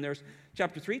here, and there's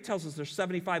chapter 3 tells us there's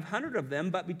 7,500 of them,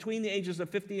 but between the ages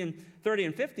of 30 and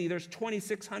 50, there's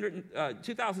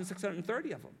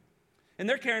 2,630 of them. And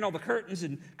they're carrying all the curtains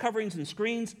and coverings and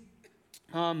screens.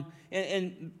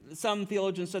 And some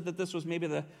theologians said that this was maybe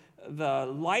the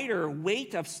lighter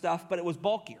weight of stuff, but it was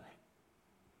bulkier.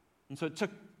 And so it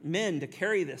took men to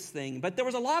carry this thing. But there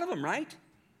was a lot of them, right?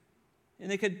 And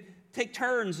they could take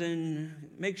turns and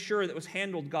make sure that it was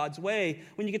handled God's way.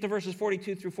 When you get to verses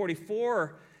 42 through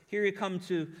 44, here you come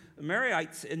to the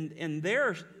Merarites, and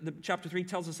there, chapter 3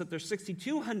 tells us that there's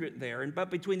 6,200 there. But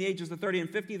between the ages of 30 and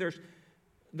 50, there's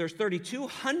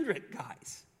 3,200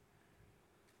 guys.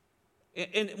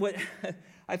 And what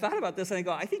I thought about this and I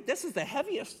go, I think this is the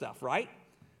heaviest stuff, right?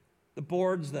 The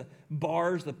boards, the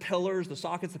bars, the pillars, the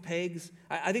sockets, the pegs.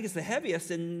 I think it's the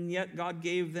heaviest, and yet God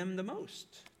gave them the most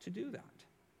to do that.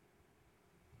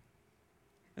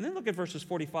 And then look at verses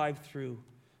 45 through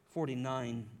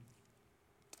 49.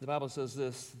 The Bible says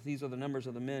this: these are the numbers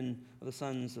of the men of the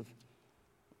sons of,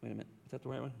 wait a minute, is that the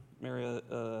right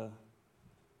one?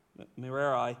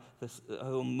 Merari,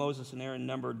 whom Moses and Aaron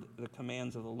numbered the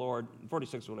commands of the Lord.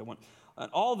 46 is what I want.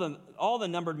 And all the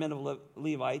numbered men of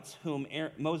Levites, whom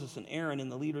Moses and Aaron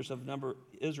and the leaders of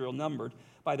Israel numbered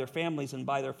by their families and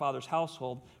by their father's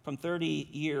household, from 30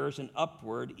 years and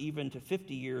upward, even to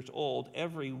 50 years old,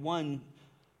 every one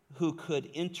who could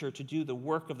enter to do the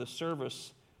work of the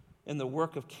service and the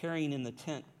work of carrying in the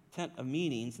tent of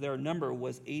meetings, their number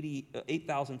was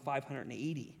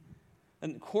 8,580.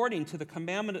 And according to the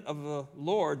commandment of the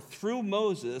Lord through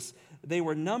Moses, they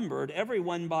were numbered,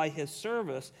 everyone by his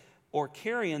service or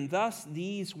carrying. Thus,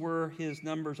 these were his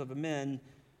numbers of the men,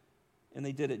 and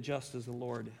they did it just as the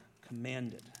Lord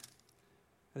commanded.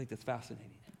 I think that's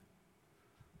fascinating.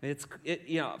 It's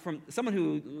from someone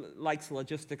who likes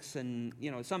logistics, and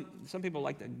some people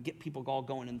like to get people all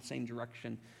going in the same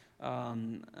direction.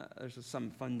 There's just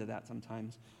some fun to that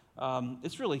sometimes.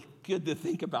 It's really good to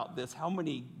think about this, how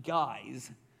many guys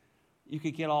you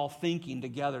could get all thinking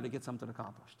together to get something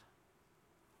accomplished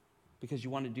because you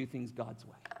want to do things God's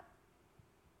way.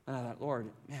 And I thought, Lord,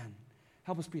 man,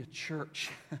 help us be a church,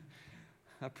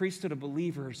 a priesthood of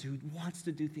believers who wants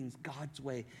to do things God's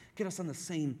way. Get us on the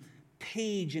same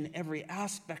page in every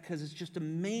aspect, because it's just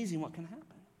amazing what can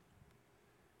happen.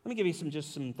 Let me give you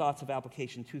some thoughts of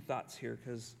application, 2 thoughts here,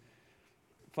 because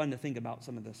fun to think about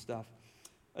some of this stuff.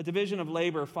 A division of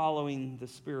labor following the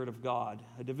Spirit of God.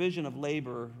 A division of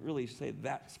labor, really say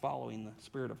that's following the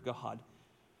Spirit of God.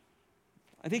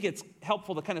 I think it's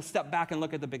helpful to kind of step back and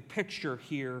look at the big picture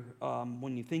here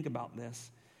when you think about this.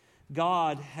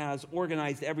 God has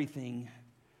organized everything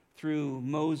through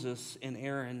Moses and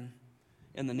Aaron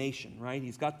and the nation, right?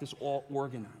 He's got this all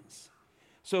organized.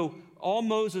 So all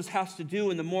Moses has to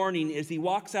do in the morning is he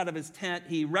walks out of his tent,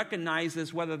 he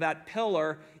recognizes whether that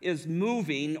pillar is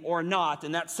moving or not,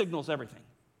 and that signals everything.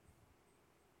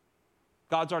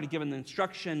 God's already given the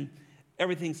instruction,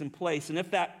 everything's in place. And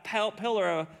if that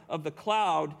pillar of the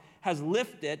cloud has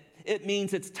lifted, it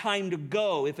means it's time to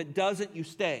go. If it doesn't, you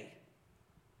stay.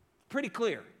 Pretty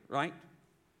clear, right?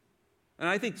 And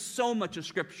I think so much of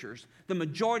Scriptures, the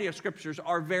majority of Scriptures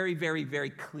are very, very,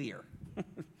 very clear.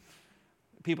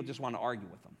 People just want to argue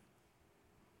with them,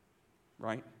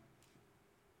 right?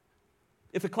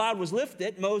 If the cloud was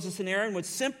lifted, Moses and Aaron would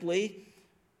simply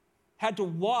had to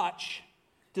watch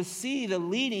to see the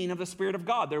leading of the Spirit of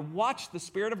God. They watched the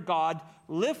Spirit of God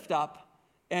lift up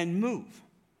and move.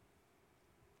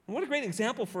 And what a great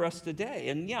example for us today.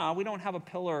 And yeah, we don't have a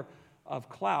pillar of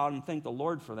cloud, and thank the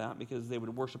Lord for that, because they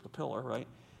would worship the pillar, right?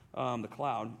 The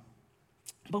cloud.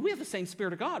 But we have the same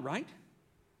Spirit of God, right?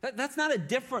 That's not a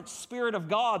different Spirit of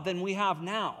God than we have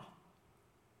now.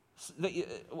 We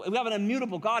have an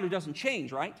immutable God who doesn't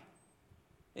change, right?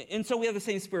 And so we have the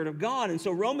same Spirit of God. And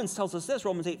so Romans tells us this,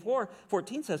 Romans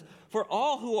 8:14 says, for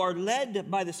all who are led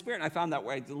by the Spirit, and I found that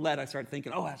way, I started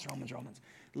thinking, oh, that's Romans.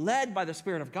 Led by the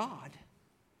Spirit of God,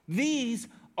 these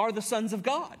are the sons of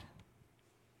God.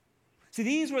 See,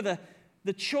 these were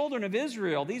the children of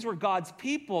Israel. These were God's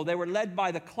people. They were led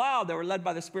by the cloud. They were led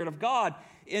by the Spirit of God.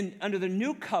 Under the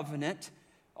new covenant,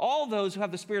 all those who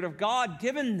have the Spirit of God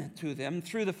given to them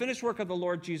through the finished work of the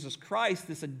Lord Jesus Christ,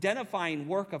 this identifying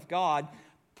work of God,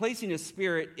 placing His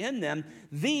Spirit in them,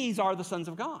 these are the sons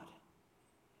of God.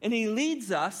 And He leads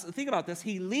us, think about this,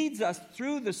 He leads us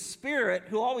through the Spirit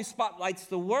who always spotlights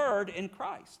the Word in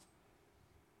Christ.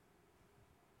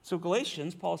 So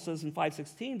Galatians, Paul says in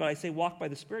 5:16, but I say walk by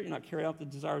the Spirit, you're not carry out the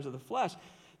desires of the flesh.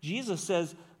 Jesus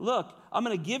says, look, I'm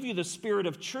going to give you the Spirit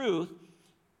of truth,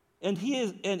 and He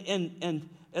is,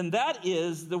 and that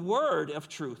is the word of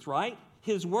truth, right?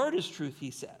 His word is truth,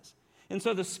 He says. And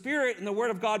so the Spirit and the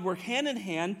Word of God work hand in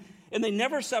hand, and they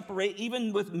never separate,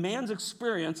 even with man's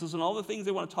experiences and all the things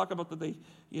they want to talk about that they,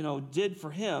 did for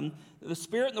Him. The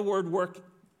Spirit and the Word work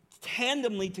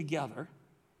tandemly together.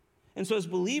 And so as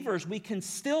believers, we can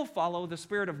still follow the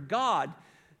Spirit of God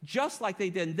just like they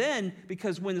did then,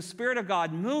 because when the Spirit of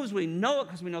God moves, we know it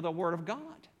because we know the Word of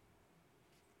God.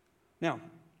 Now,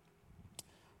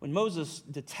 when Moses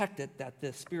detected that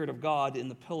the Spirit of God in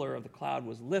the pillar of the cloud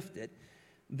was lifted,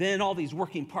 then all these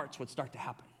working parts would start to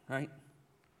happen, right?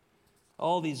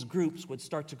 All these groups would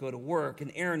start to go to work,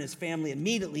 and Aaron and his family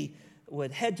immediately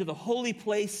would head to the holy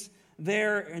place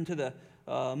there into the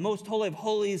most holy of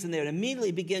holies, and they would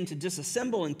immediately begin to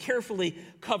disassemble and carefully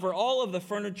cover all of the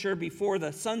furniture before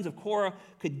the sons of Korah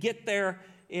could get there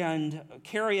and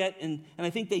carry it. And I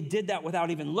think they did that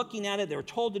without even looking at it. They were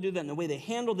told to do that, and the way they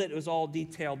handled it was all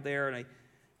detailed there, and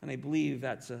I believe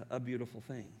that's a beautiful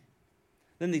thing.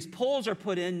 Then these poles are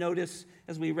put in. Notice,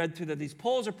 as we read through that, these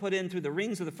poles are put in through the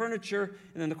rings of the furniture,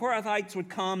 and then the Korathites would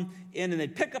come in, and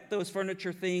they'd pick up those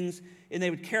furniture things, and they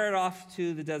would carry it off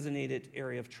to the designated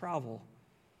area of travel.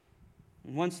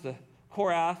 And once the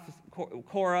Korah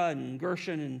and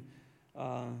Gershon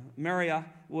and Merari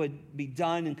would be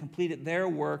done and completed their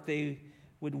work, they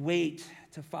would wait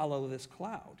to follow this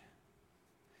cloud.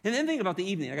 And then think about the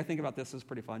evening. I got to think about this. This is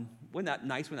pretty fun. Wasn't that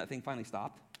nice when that thing finally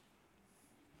stopped?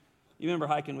 You remember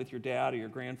hiking with your dad or your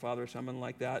grandfather or someone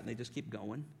like that, and they just keep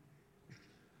going?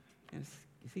 You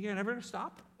think you're never going to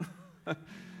stop? I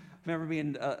remember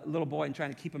being a little boy and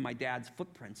trying to keep in my dad's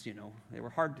footprints, They were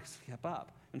hard to keep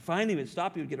up. And finally, he would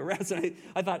stop, he would get arrested.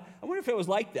 I thought, I wonder if it was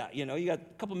like that, You got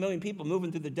a couple million people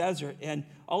moving through the desert, and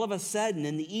all of a sudden,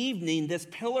 in the evening, this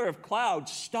pillar of cloud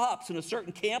stops in a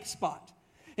certain camp spot.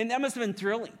 And that must have been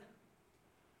thrilling.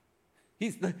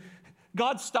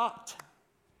 God stopped.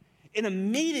 And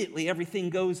immediately, everything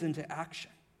goes into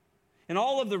action. And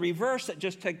all of the reverse that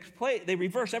just took place, they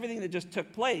reverse everything that just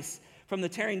took place from the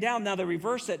tearing down. Now they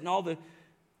reverse it, and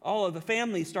all of the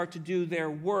families start to do their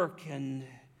work, and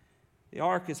the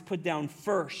ark is put down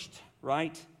first,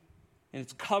 right? And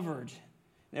it's covered.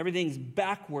 And everything's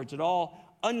backwards. It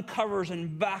all uncovers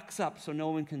and backs up so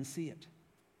no one can see it.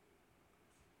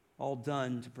 All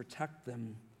done to protect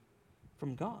them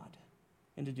from God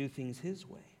and to do things His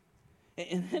way.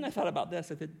 And then I thought about this.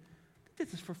 I said, they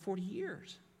did this for 40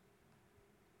 years.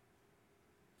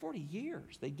 40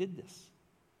 years they did this.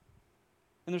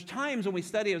 And there's times when we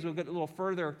study, as we get a little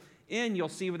further in, you'll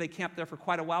see where they camped there for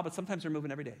quite a while, but sometimes they're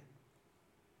moving every day.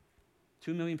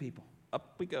 2 million people.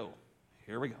 Up we go.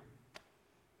 Here we go.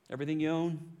 Everything you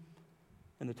own,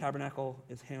 and the tabernacle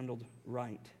is handled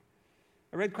right.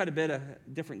 I read quite a bit of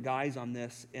different guys on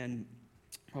this, and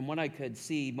from what I could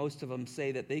see, most of them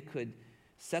say that they could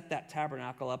set that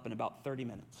tabernacle up in about 30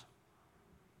 minutes.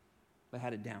 They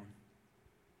had it down.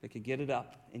 They could get it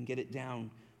up and get it down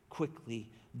quickly,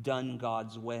 done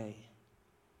God's way.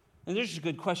 And there's just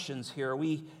good questions here. Are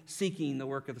we seeking the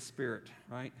work of the Spirit,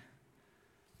 right?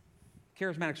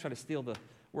 Charismatics try to steal the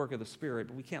work of the Spirit,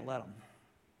 but we can't let them.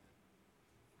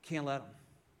 Can't let them.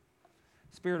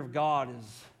 The Spirit of God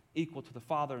is equal to the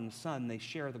Father and the Son. They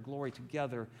share the glory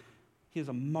together. He is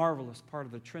a marvelous part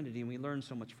of the Trinity, and we learn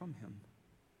so much from Him.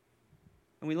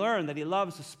 And we learn that He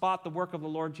loves to spot the work of the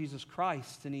Lord Jesus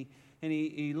Christ, and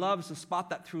He loves to spot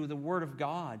that through the Word of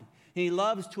God. And He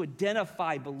loves to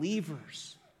identify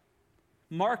believers,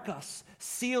 mark us,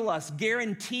 seal us,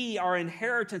 guarantee our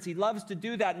inheritance. He loves to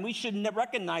do that, and we should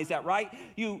recognize that, right?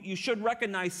 You should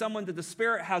recognize someone that the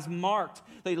Spirit has marked.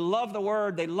 They love the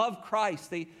Word. They love Christ.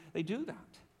 They do that.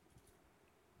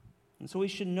 And so we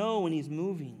should know when He's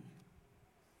moving.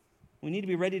 We need to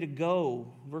be ready to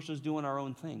go versus doing our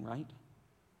own thing, right?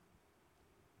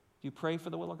 Do you pray for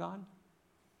the will of God?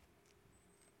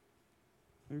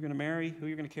 Who you're going to marry, who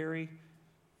you're going to carry?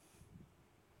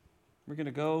 We're going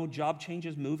to go, job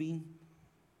changes, moving.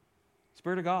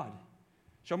 Spirit of God,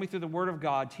 show me through the Word of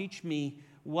God. Teach me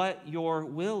what your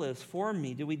will is for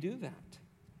me. Do we do that?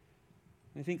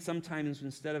 I think sometimes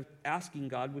instead of asking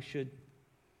God,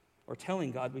 or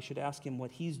telling God, we should ask Him what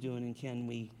He's doing, and can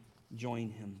we join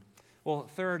Him? Well,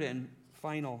 third and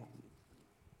final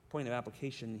point of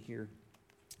application here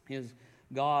is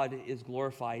God is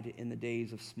glorified in the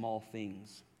days of small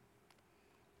things.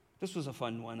 This was a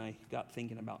fun one I got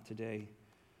thinking about today.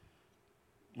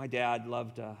 My dad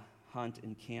loved to hunt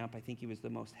and camp. I think he was the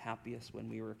most happiest when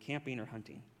we were camping or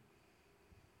hunting.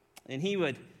 And he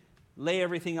would lay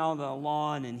everything out on the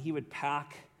lawn, and he would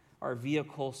pack our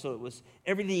vehicle so it was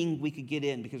everything we could get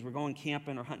in, because we're going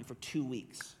camping or hunting for 2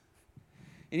 weeks.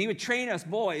 And he would train us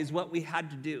boys what we had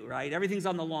to do, right? Everything's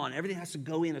on the lawn. Everything has to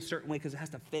go in a certain way because it has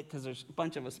to fit, because there's a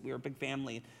bunch of us. We were a big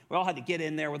family. We all had to get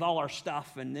in there with all our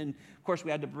stuff. And then, of course,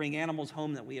 we had to bring animals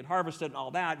home that we had harvested and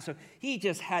all that. So he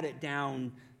just had it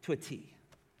down to a T.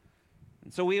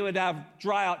 And so we would have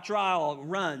trial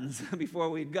runs before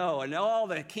we'd go. And all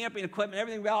the camping equipment,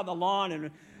 everything would be out on the lawn. And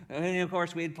then, of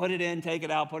course, we'd put it in, take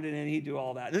it out, put it in. He'd do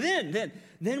all that. And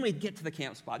then we'd get to the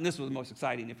camp spot. And this was the most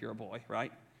exciting if you're a boy,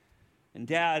 right? And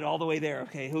Dad, all the way there,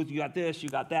 okay, you got this, you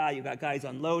got that, you got guys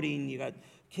unloading, you got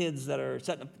kids that are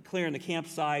clearing the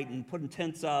campsite and putting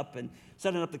tents up and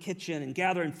setting up the kitchen and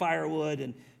gathering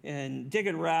firewood and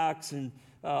digging racks, and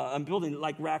I'm building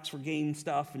like racks for game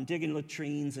stuff and digging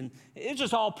latrines, and it's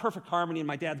just all perfect harmony, and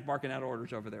my dad's barking out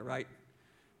orders over there, right?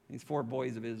 These 4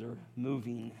 boys of his are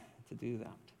moving to do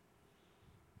that.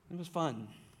 It was fun.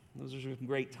 Those were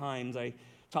great times. I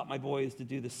taught my boys to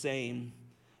do the same.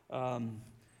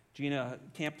 Gina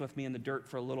camped with me in the dirt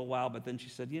for a little while, but then she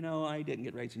said, I didn't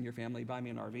get raised in your family. Buy me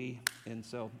an RV. And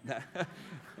so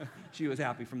she was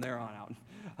happy from there on out.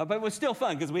 But it was still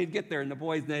fun because we'd get there, and the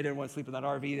boys, they didn't want to sleep in that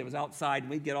RV. It was outside, and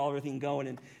we'd get everything going.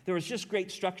 And there was just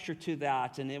great structure to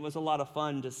that, and it was a lot of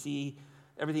fun to see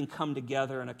everything come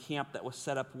together in a camp that was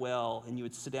set up well, and you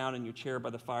would sit down in your chair by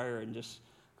the fire and just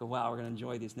go, wow, we're going to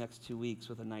enjoy these next 2 weeks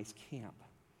with a nice camp.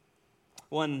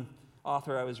 One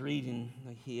author I was reading,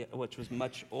 which was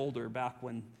much older, back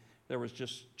when there was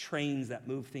just trains that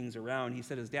moved things around, he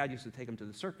said his dad used to take him to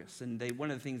the circus, and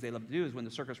one of the things they loved to do is when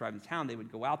the circus arrived in town, they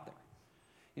would go out there.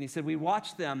 And he said, we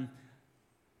watched them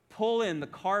pull in, the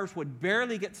cars would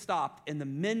barely get stopped, and the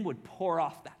men would pour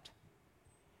off that.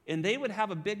 And they would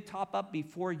have a big top up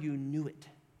before you knew it.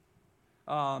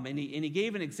 And he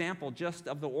gave an example just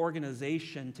of the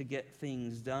organization to get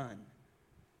things done.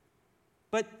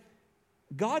 But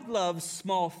God loves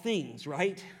small things,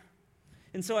 right?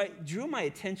 And so I drew my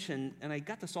attention, and I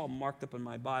got this all marked up in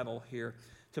my Bible here,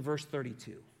 to verse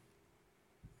 32.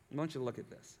 I want you to look at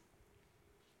this.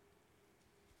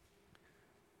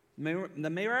 The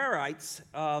Merarites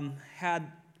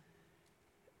had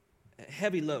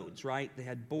heavy loads, right? They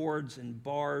had boards and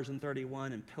bars in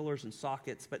 31 and pillars and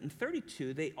sockets. But in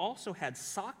 32, they also had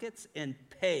sockets and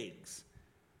pegs.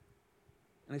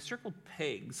 And I circled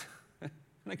pegs.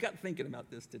 And I got thinking about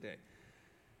this today.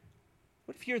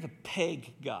 What if you're the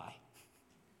peg guy?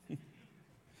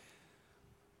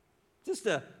 Just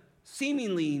a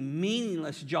seemingly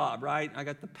meaningless job, right? I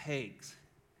got the pegs.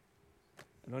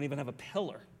 I don't even have a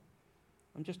pillar.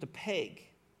 I'm just a peg.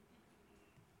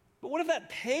 But what if that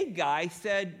peg guy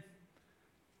said,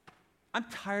 I'm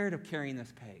tired of carrying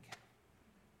this peg.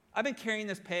 I've been carrying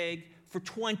this peg for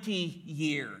 20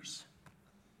 years.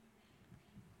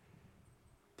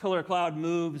 Pillar of cloud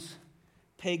moves.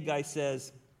 Peg guy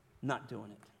says, not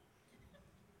doing it.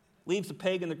 Leaves the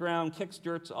peg in the ground, kicks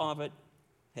dirt off it,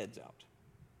 heads out.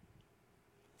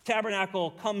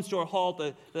 Tabernacle comes to a halt,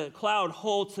 the cloud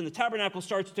halts, and the tabernacle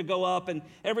starts to go up, and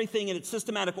everything in its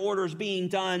systematic order is being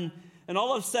done. And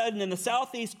all of a sudden, in the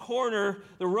southeast corner,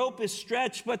 the rope is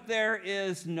stretched, but there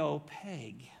is no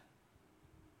peg.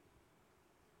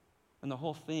 And the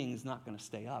whole thing is not going to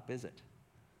stay up, is it?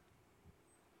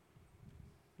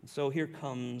 And so here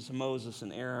comes Moses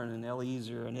and Aaron and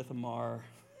Eleazar and Ithamar.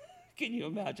 Can you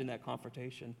imagine that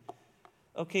confrontation?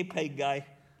 Okay, peg guy,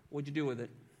 what'd you do with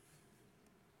it?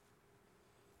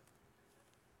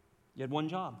 You had one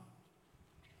job.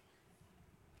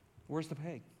 Where's the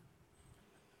peg?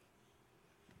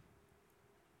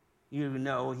 You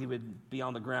know he would be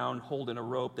on the ground holding a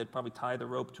rope. They'd probably tie the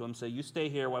rope to him, say, you stay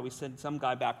here while we send some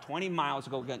guy back 20 miles to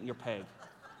go get your peg.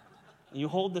 And you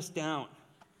hold this down.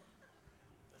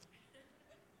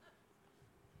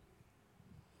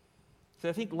 So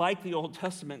I think like the Old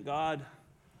Testament, God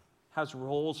has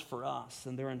roles for us,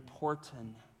 and they're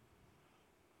important.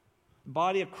 The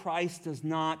body of Christ does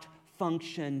not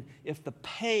function if the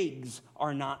pegs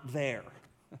are not there.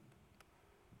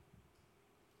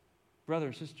 Brother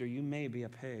or sister, you may be a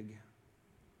peg.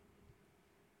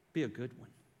 Be a good one.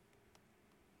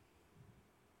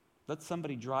 Let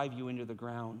somebody drive you into the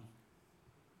ground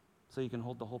so you can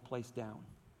hold the whole place down.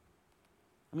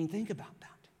 I mean, think about that.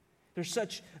 There's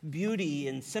such beauty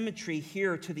and symmetry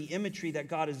here to the imagery that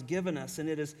God has given us, and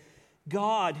it is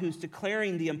God who's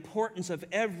declaring the importance of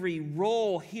every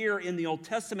role here in the Old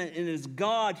Testament, and it is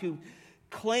God who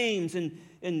claims and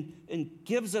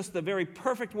gives us the very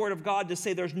perfect word of God to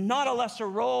say there's not a lesser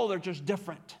role, they're just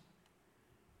different.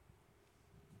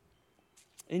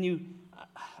 And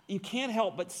you can't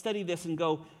help but study this and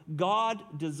go,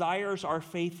 God desires our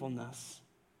faithfulness.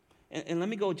 And let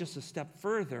me go just a step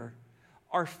further.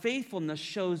 Our faithfulness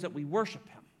shows that we worship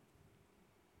Him.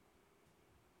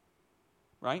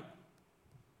 Right?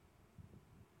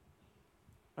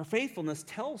 Our faithfulness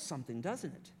tells something,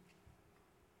 doesn't it?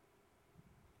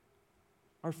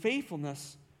 Our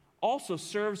faithfulness also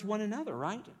serves one another,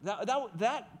 right?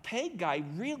 That peg guy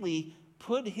really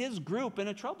put his group in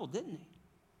a trouble, didn't he?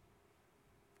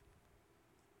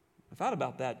 I thought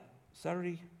about that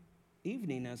Saturday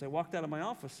evening as I walked out of my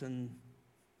office, and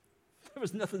there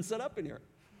was nothing set up in here.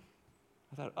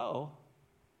 I thought,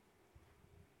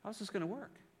 how's this going to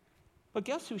work? But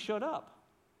guess who showed up?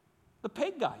 The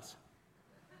peg guys.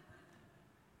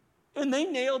 And they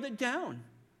nailed it down.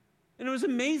 And it was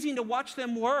amazing to watch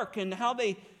them work and how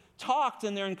they talked,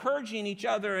 and they're encouraging each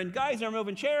other, and guys are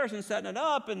moving chairs and setting it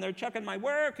up, and they're checking my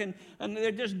work, and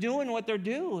they're just doing what they're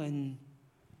doing.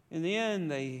 In the end,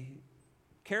 they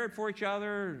cared for each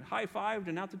other, high-fived,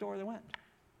 and out the door they went.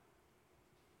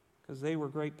 Because they were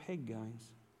great peg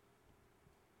guys.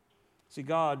 See,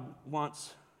 God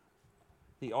wants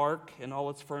the ark and all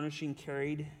its furnishing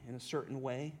carried in a certain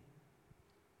way,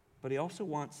 but he also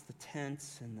wants the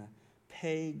tents and the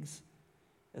pegs,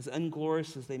 as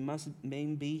unglorious as they may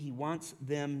be. He wants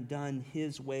them done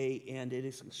his way, and it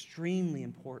is extremely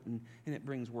important, and it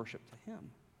brings worship to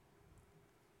him.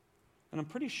 And I'm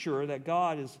pretty sure that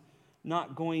God is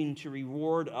not going to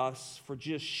reward us for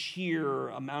just sheer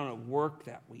amount of work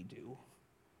that we do,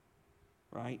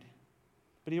 right?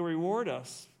 But he'll reward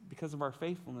us because of our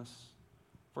faithfulness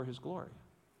for his glory.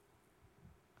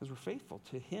 Because we're faithful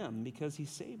to him because he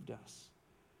saved us.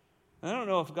 And I don't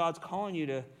know if God's calling you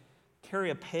to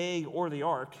carry a peg or the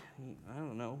ark. I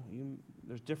don't know.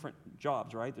 There's different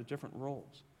jobs, right? There's different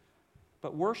roles.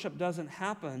 But worship doesn't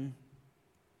happen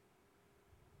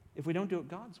if we don't do it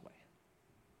God's way.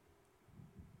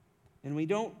 And we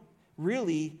don't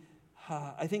really,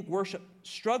 I think worship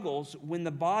struggles when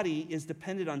the body is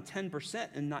dependent on 10%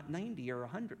 and not 90 or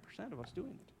 100% of us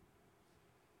doing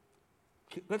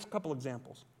it. Let's a couple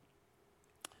examples.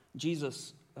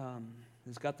 Jesus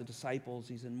has got the disciples.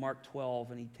 He's in Mark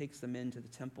 12, and he takes them into the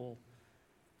temple.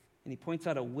 And he points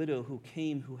out a widow who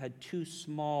came who had 2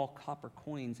 small copper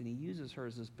coins, and he uses her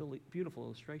as this beautiful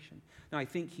illustration. Now, I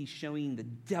think he's showing the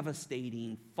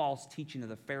devastating false teaching of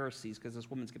the Pharisees, because this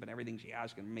woman's given everything she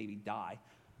has, going to maybe die,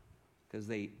 because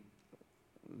they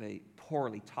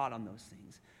poorly taught on those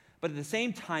things. But at the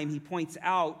same time, he points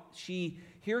out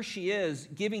here she is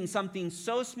giving something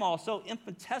so small, so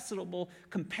infinitesimal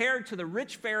compared to the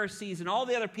rich Pharisees and all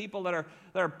the other people that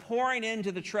are pouring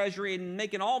into the treasury and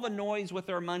making all the noise with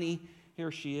their money.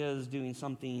 Here she is doing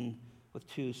something with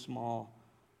 2 small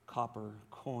copper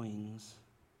coins.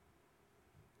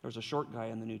 There's a short guy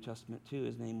in the New Testament too.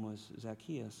 His name was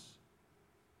Zacchaeus.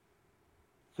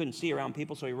 Couldn't see around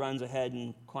people, so he runs ahead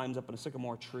and climbs up in a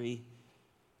sycamore tree.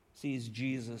 Sees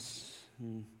Jesus,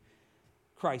 and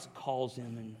Christ calls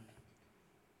him and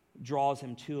draws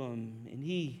him to him. And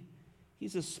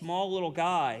he's a small little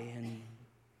guy and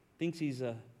thinks he's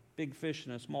a big fish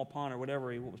in a small pond or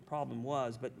whatever his problem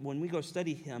was. But when we go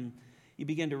study him, you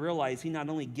begin to realize he not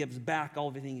only gives back all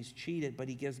everything he's cheated, but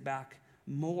he gives back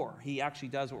more. He actually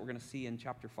does what we're going to see in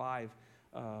chapter 5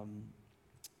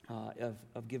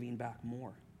 of giving back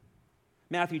more.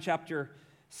 Matthew chapter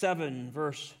 7,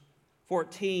 verse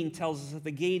 14 tells us that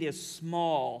the gate is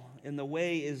small and the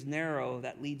way is narrow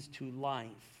that leads to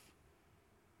life,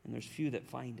 and there's few that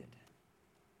find it.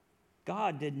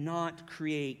 God did not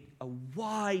create a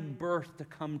wide berth to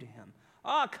come to him.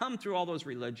 Come through all those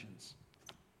religions.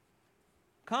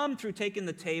 Come through taking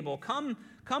the table. Come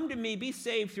to me, be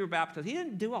saved through baptism. He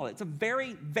didn't do all that. It's a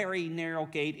very, very narrow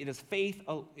gate. It is faith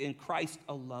in Christ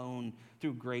alone,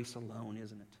 through grace alone,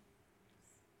 isn't it?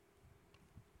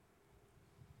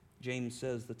 James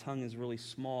says the tongue is really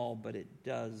small, but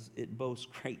it boasts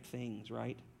great things,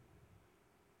 right?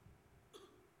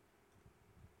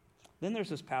 Then there's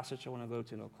this passage I want to go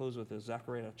to, and I'll close with this,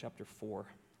 Zechariah chapter 4.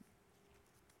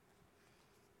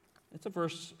 It's a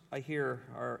verse I hear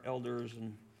our elders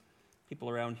and people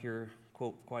around here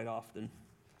quote quite often.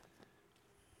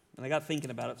 And I got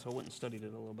thinking about it, so I went and studied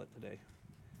it a little bit today.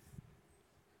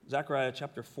 Zechariah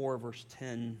chapter 4, verse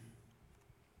 10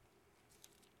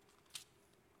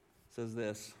 says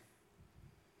this: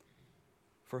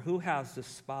 "For who has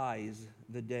despised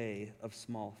the day of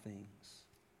small things?"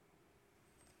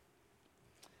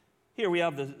 Here we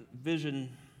have the vision,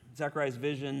 Zechariah's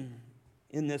vision.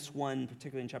 In this one,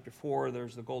 particularly in chapter 4,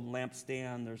 there's the golden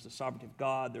lampstand, there's the sovereignty of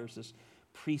God, there's this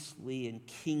priestly and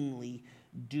kingly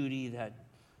duty that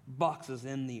boxes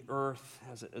in the earth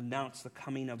as it announced the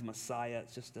coming of Messiah.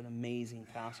 It's just an amazing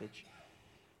passage.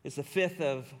 It's the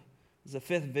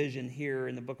fifth vision here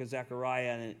in the book of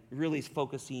Zechariah, and it really is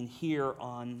focusing here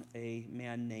on a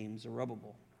man named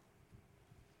Zerubbabel.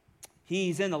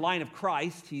 He's in the line of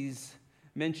Christ. He's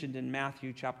mentioned in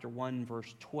Matthew chapter 1,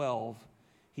 verse 12.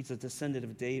 He's a descendant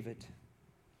of David.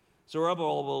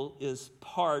 Zerubbabel is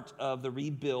part of the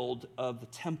rebuild of the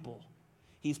temple.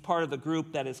 He's part of the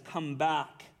group that has come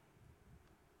back.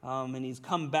 And he's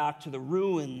come back to the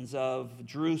ruins of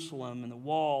Jerusalem and the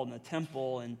wall and the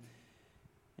temple. And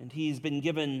he's been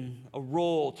given a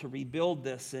role to rebuild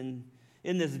this. And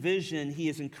in this vision, he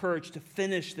is encouraged to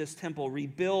finish this temple,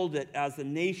 rebuild it as the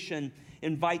nation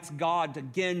invites God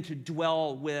again to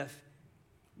dwell with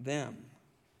them.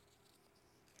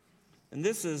 And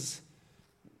this is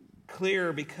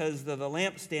clear because the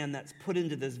lampstand that's put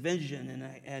into this vision,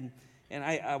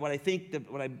 what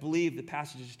I believe the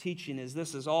passage is teaching is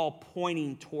this is all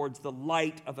pointing towards the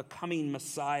light of a coming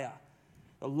Messiah.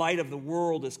 The light of the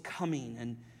world is coming,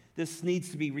 and this needs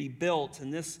to be rebuilt,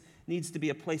 and this needs to be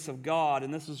a place of God,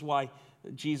 and this is why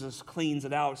Jesus cleans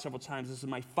it out several times. This is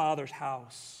my Father's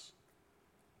house.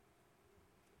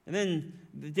 And then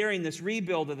during this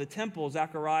rebuild of the temple,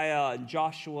 Zechariah and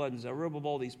Joshua and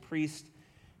Zerubbabel, these priests,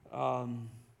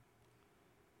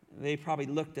 they probably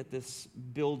looked at this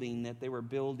building that they were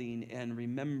building and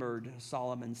remembered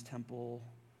Solomon's temple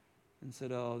and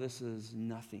said, oh, this is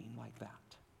nothing like that.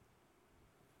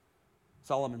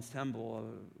 Solomon's temple,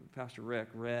 Pastor Rick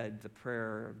read the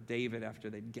prayer of David after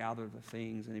they'd gathered the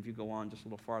things. And if you go on just a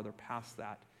little farther past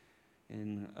that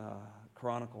in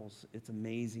Chronicles, it's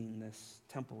amazing, this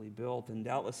temple he built. And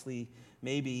doubtlessly,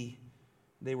 maybe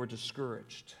they were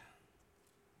discouraged.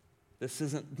 This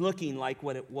isn't looking like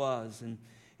what it was. And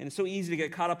it's so easy to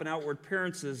get caught up in outward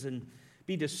appearances and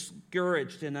be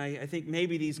discouraged. And I think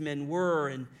maybe these men were.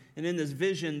 And in this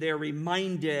vision, they're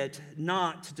reminded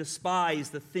not to despise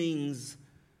the things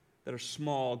that are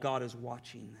small. God is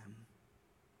watching them.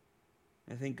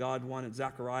 I think God wanted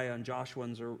Zechariah and Joshua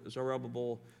and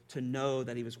Zerubbabel to know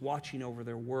that he was watching over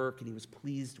their work and he was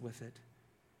pleased with it.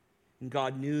 And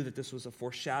God knew that this was a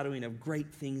foreshadowing of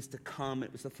great things to come.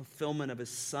 It was the fulfillment of his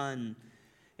Son.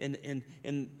 And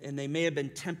they may have been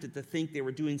tempted to think they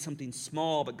were doing something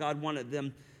small, but God wanted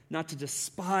them not to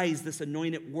despise this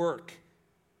anointed work.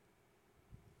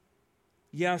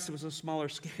 Yes, it was a smaller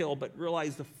scale, but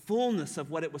realize the fullness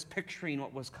of what it was picturing,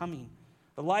 what was coming.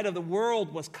 The light of the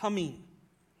world was coming,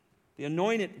 the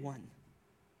anointed one.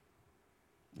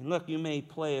 And look, you may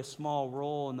play a small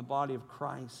role in the body of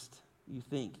Christ, you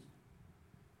think.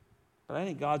 But I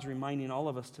think God's reminding all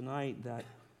of us tonight that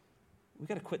we've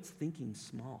got to quit thinking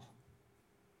small.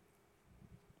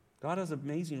 God has an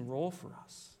amazing role for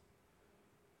us.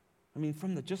 I mean,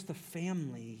 from just the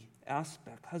family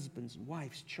aspect, husbands,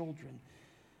 wives, children,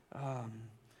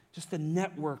 just the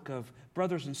network of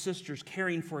brothers and sisters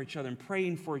caring for each other and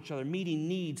praying for each other, meeting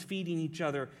needs, feeding each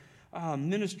other,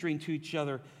 ministering to each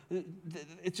other.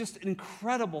 It's just an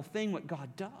incredible thing what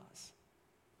God does.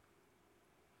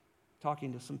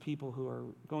 Talking to some people who are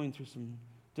going through some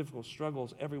difficult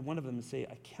struggles, every one of them say,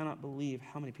 I cannot believe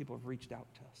how many people have reached out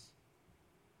to us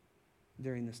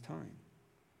during this time.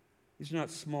 These are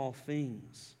not small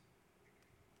things.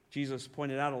 Jesus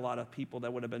pointed out a lot of people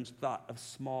that would have been thought of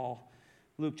small.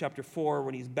 Luke chapter 4,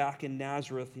 when he's back in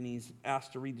Nazareth and he's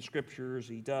asked to read the scriptures,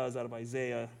 he does out of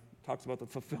Isaiah, talks about the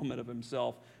fulfillment of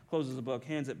himself, closes the book,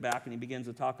 hands it back, and he begins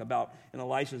to talk about in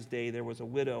Elisha's day there was a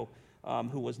widow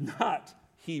who was not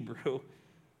Hebrew,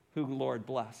 who the Lord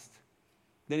blessed.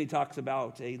 Then he talks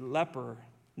about a leper,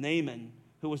 Naaman,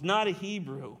 who was not a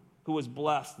Hebrew, who was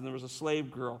blessed, and there was a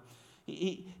slave girl.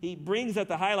 He brings up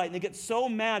the highlight, and they get so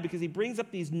mad because he brings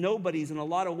up these nobodies in a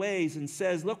lot of ways and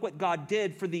says, look what God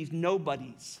did for these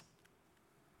nobodies.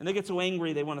 And they get so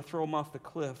angry they want to throw him off the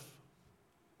cliff.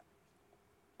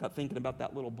 Got thinking about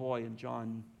that little boy in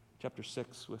John chapter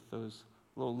 6 with those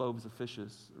little loaves of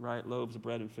fishes, right? Loaves of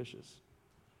bread and fishes.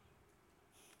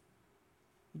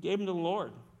 He gave them to the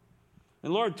Lord.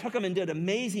 And the Lord took him and did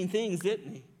amazing things,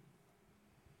 didn't he?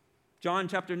 John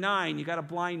chapter 9, you got a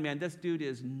blind man. This dude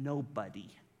is nobody.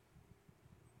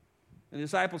 And the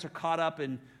disciples are caught up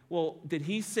in, well, did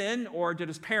he sin or did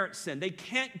his parents sin? They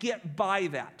can't get by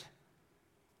that.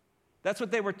 That's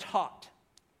what they were taught.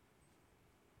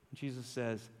 And Jesus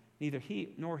says, neither he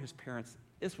nor his parents,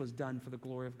 this was done for the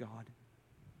glory of God.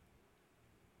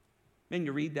 Then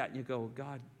you read that and you go,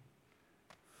 God,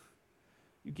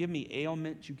 you give me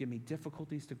ailments, you give me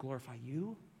difficulties to glorify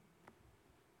you?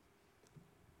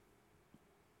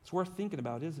 It's worth thinking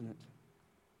about, isn't it?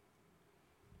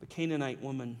 The Canaanite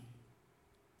woman,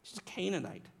 she's a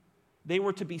Canaanite. They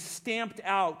were to be stamped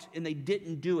out, and they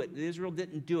didn't do it. Israel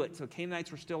didn't do it, so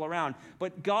Canaanites were still around.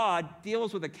 But God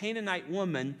deals with a Canaanite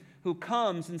woman who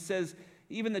comes and says,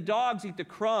 even the dogs eat the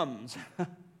crumbs. And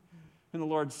the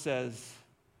Lord says,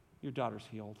 your daughter's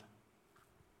healed.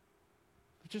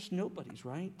 They're just nobodies,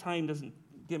 right? Time doesn't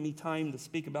give me time to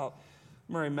speak about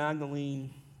Mary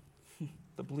Magdalene,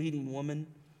 the bleeding woman,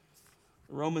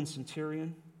 the Roman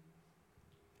centurion.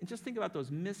 And just think about those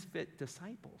misfit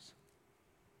disciples.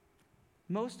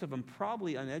 Most of them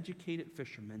probably uneducated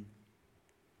fishermen.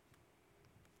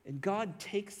 And God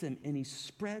takes them and he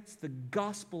spreads the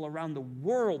gospel around the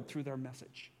world through their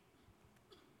message.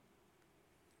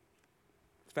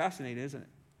 It's fascinating, isn't it?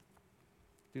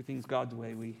 Do things God's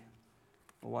way, we'll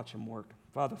watch him work.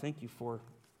 Father, thank you for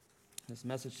this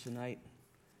message tonight.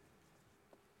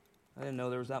 I didn't know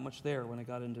there was that much there when I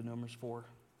got into Numbers 4.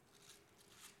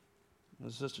 It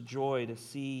was just a joy to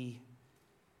see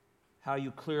how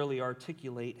you clearly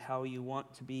articulate how you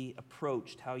want to be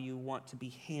approached, how you want to be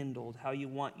handled, how you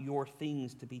want your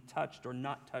things to be touched or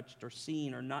not touched or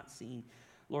seen or not seen.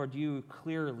 Lord, you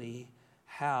clearly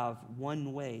have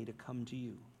one way to come to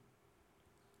you.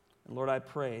 And Lord, I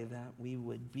pray that we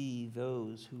would be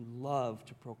those who love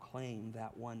to proclaim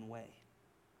that one way.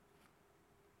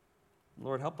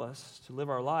 Lord, help us to live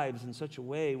our lives in such a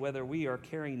way, whether we are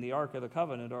carrying the Ark of the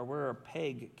Covenant or we're a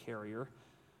peg carrier,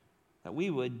 that we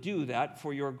would do that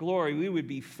for your glory. We would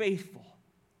be faithful.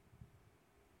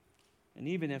 And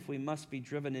even if we must be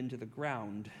driven into the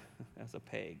ground as a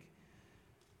peg,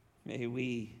 may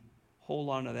we hold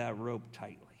on to that rope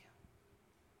tightly.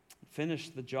 Finish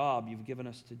the job you've given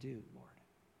us to do, Lord.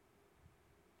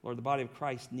 Lord, the body of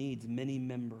Christ needs many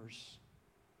members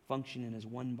functioning as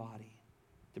one body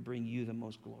to bring you the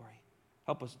most glory.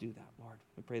 Help us do that, Lord.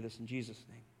 We pray this in Jesus'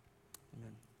 name.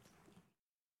 Amen.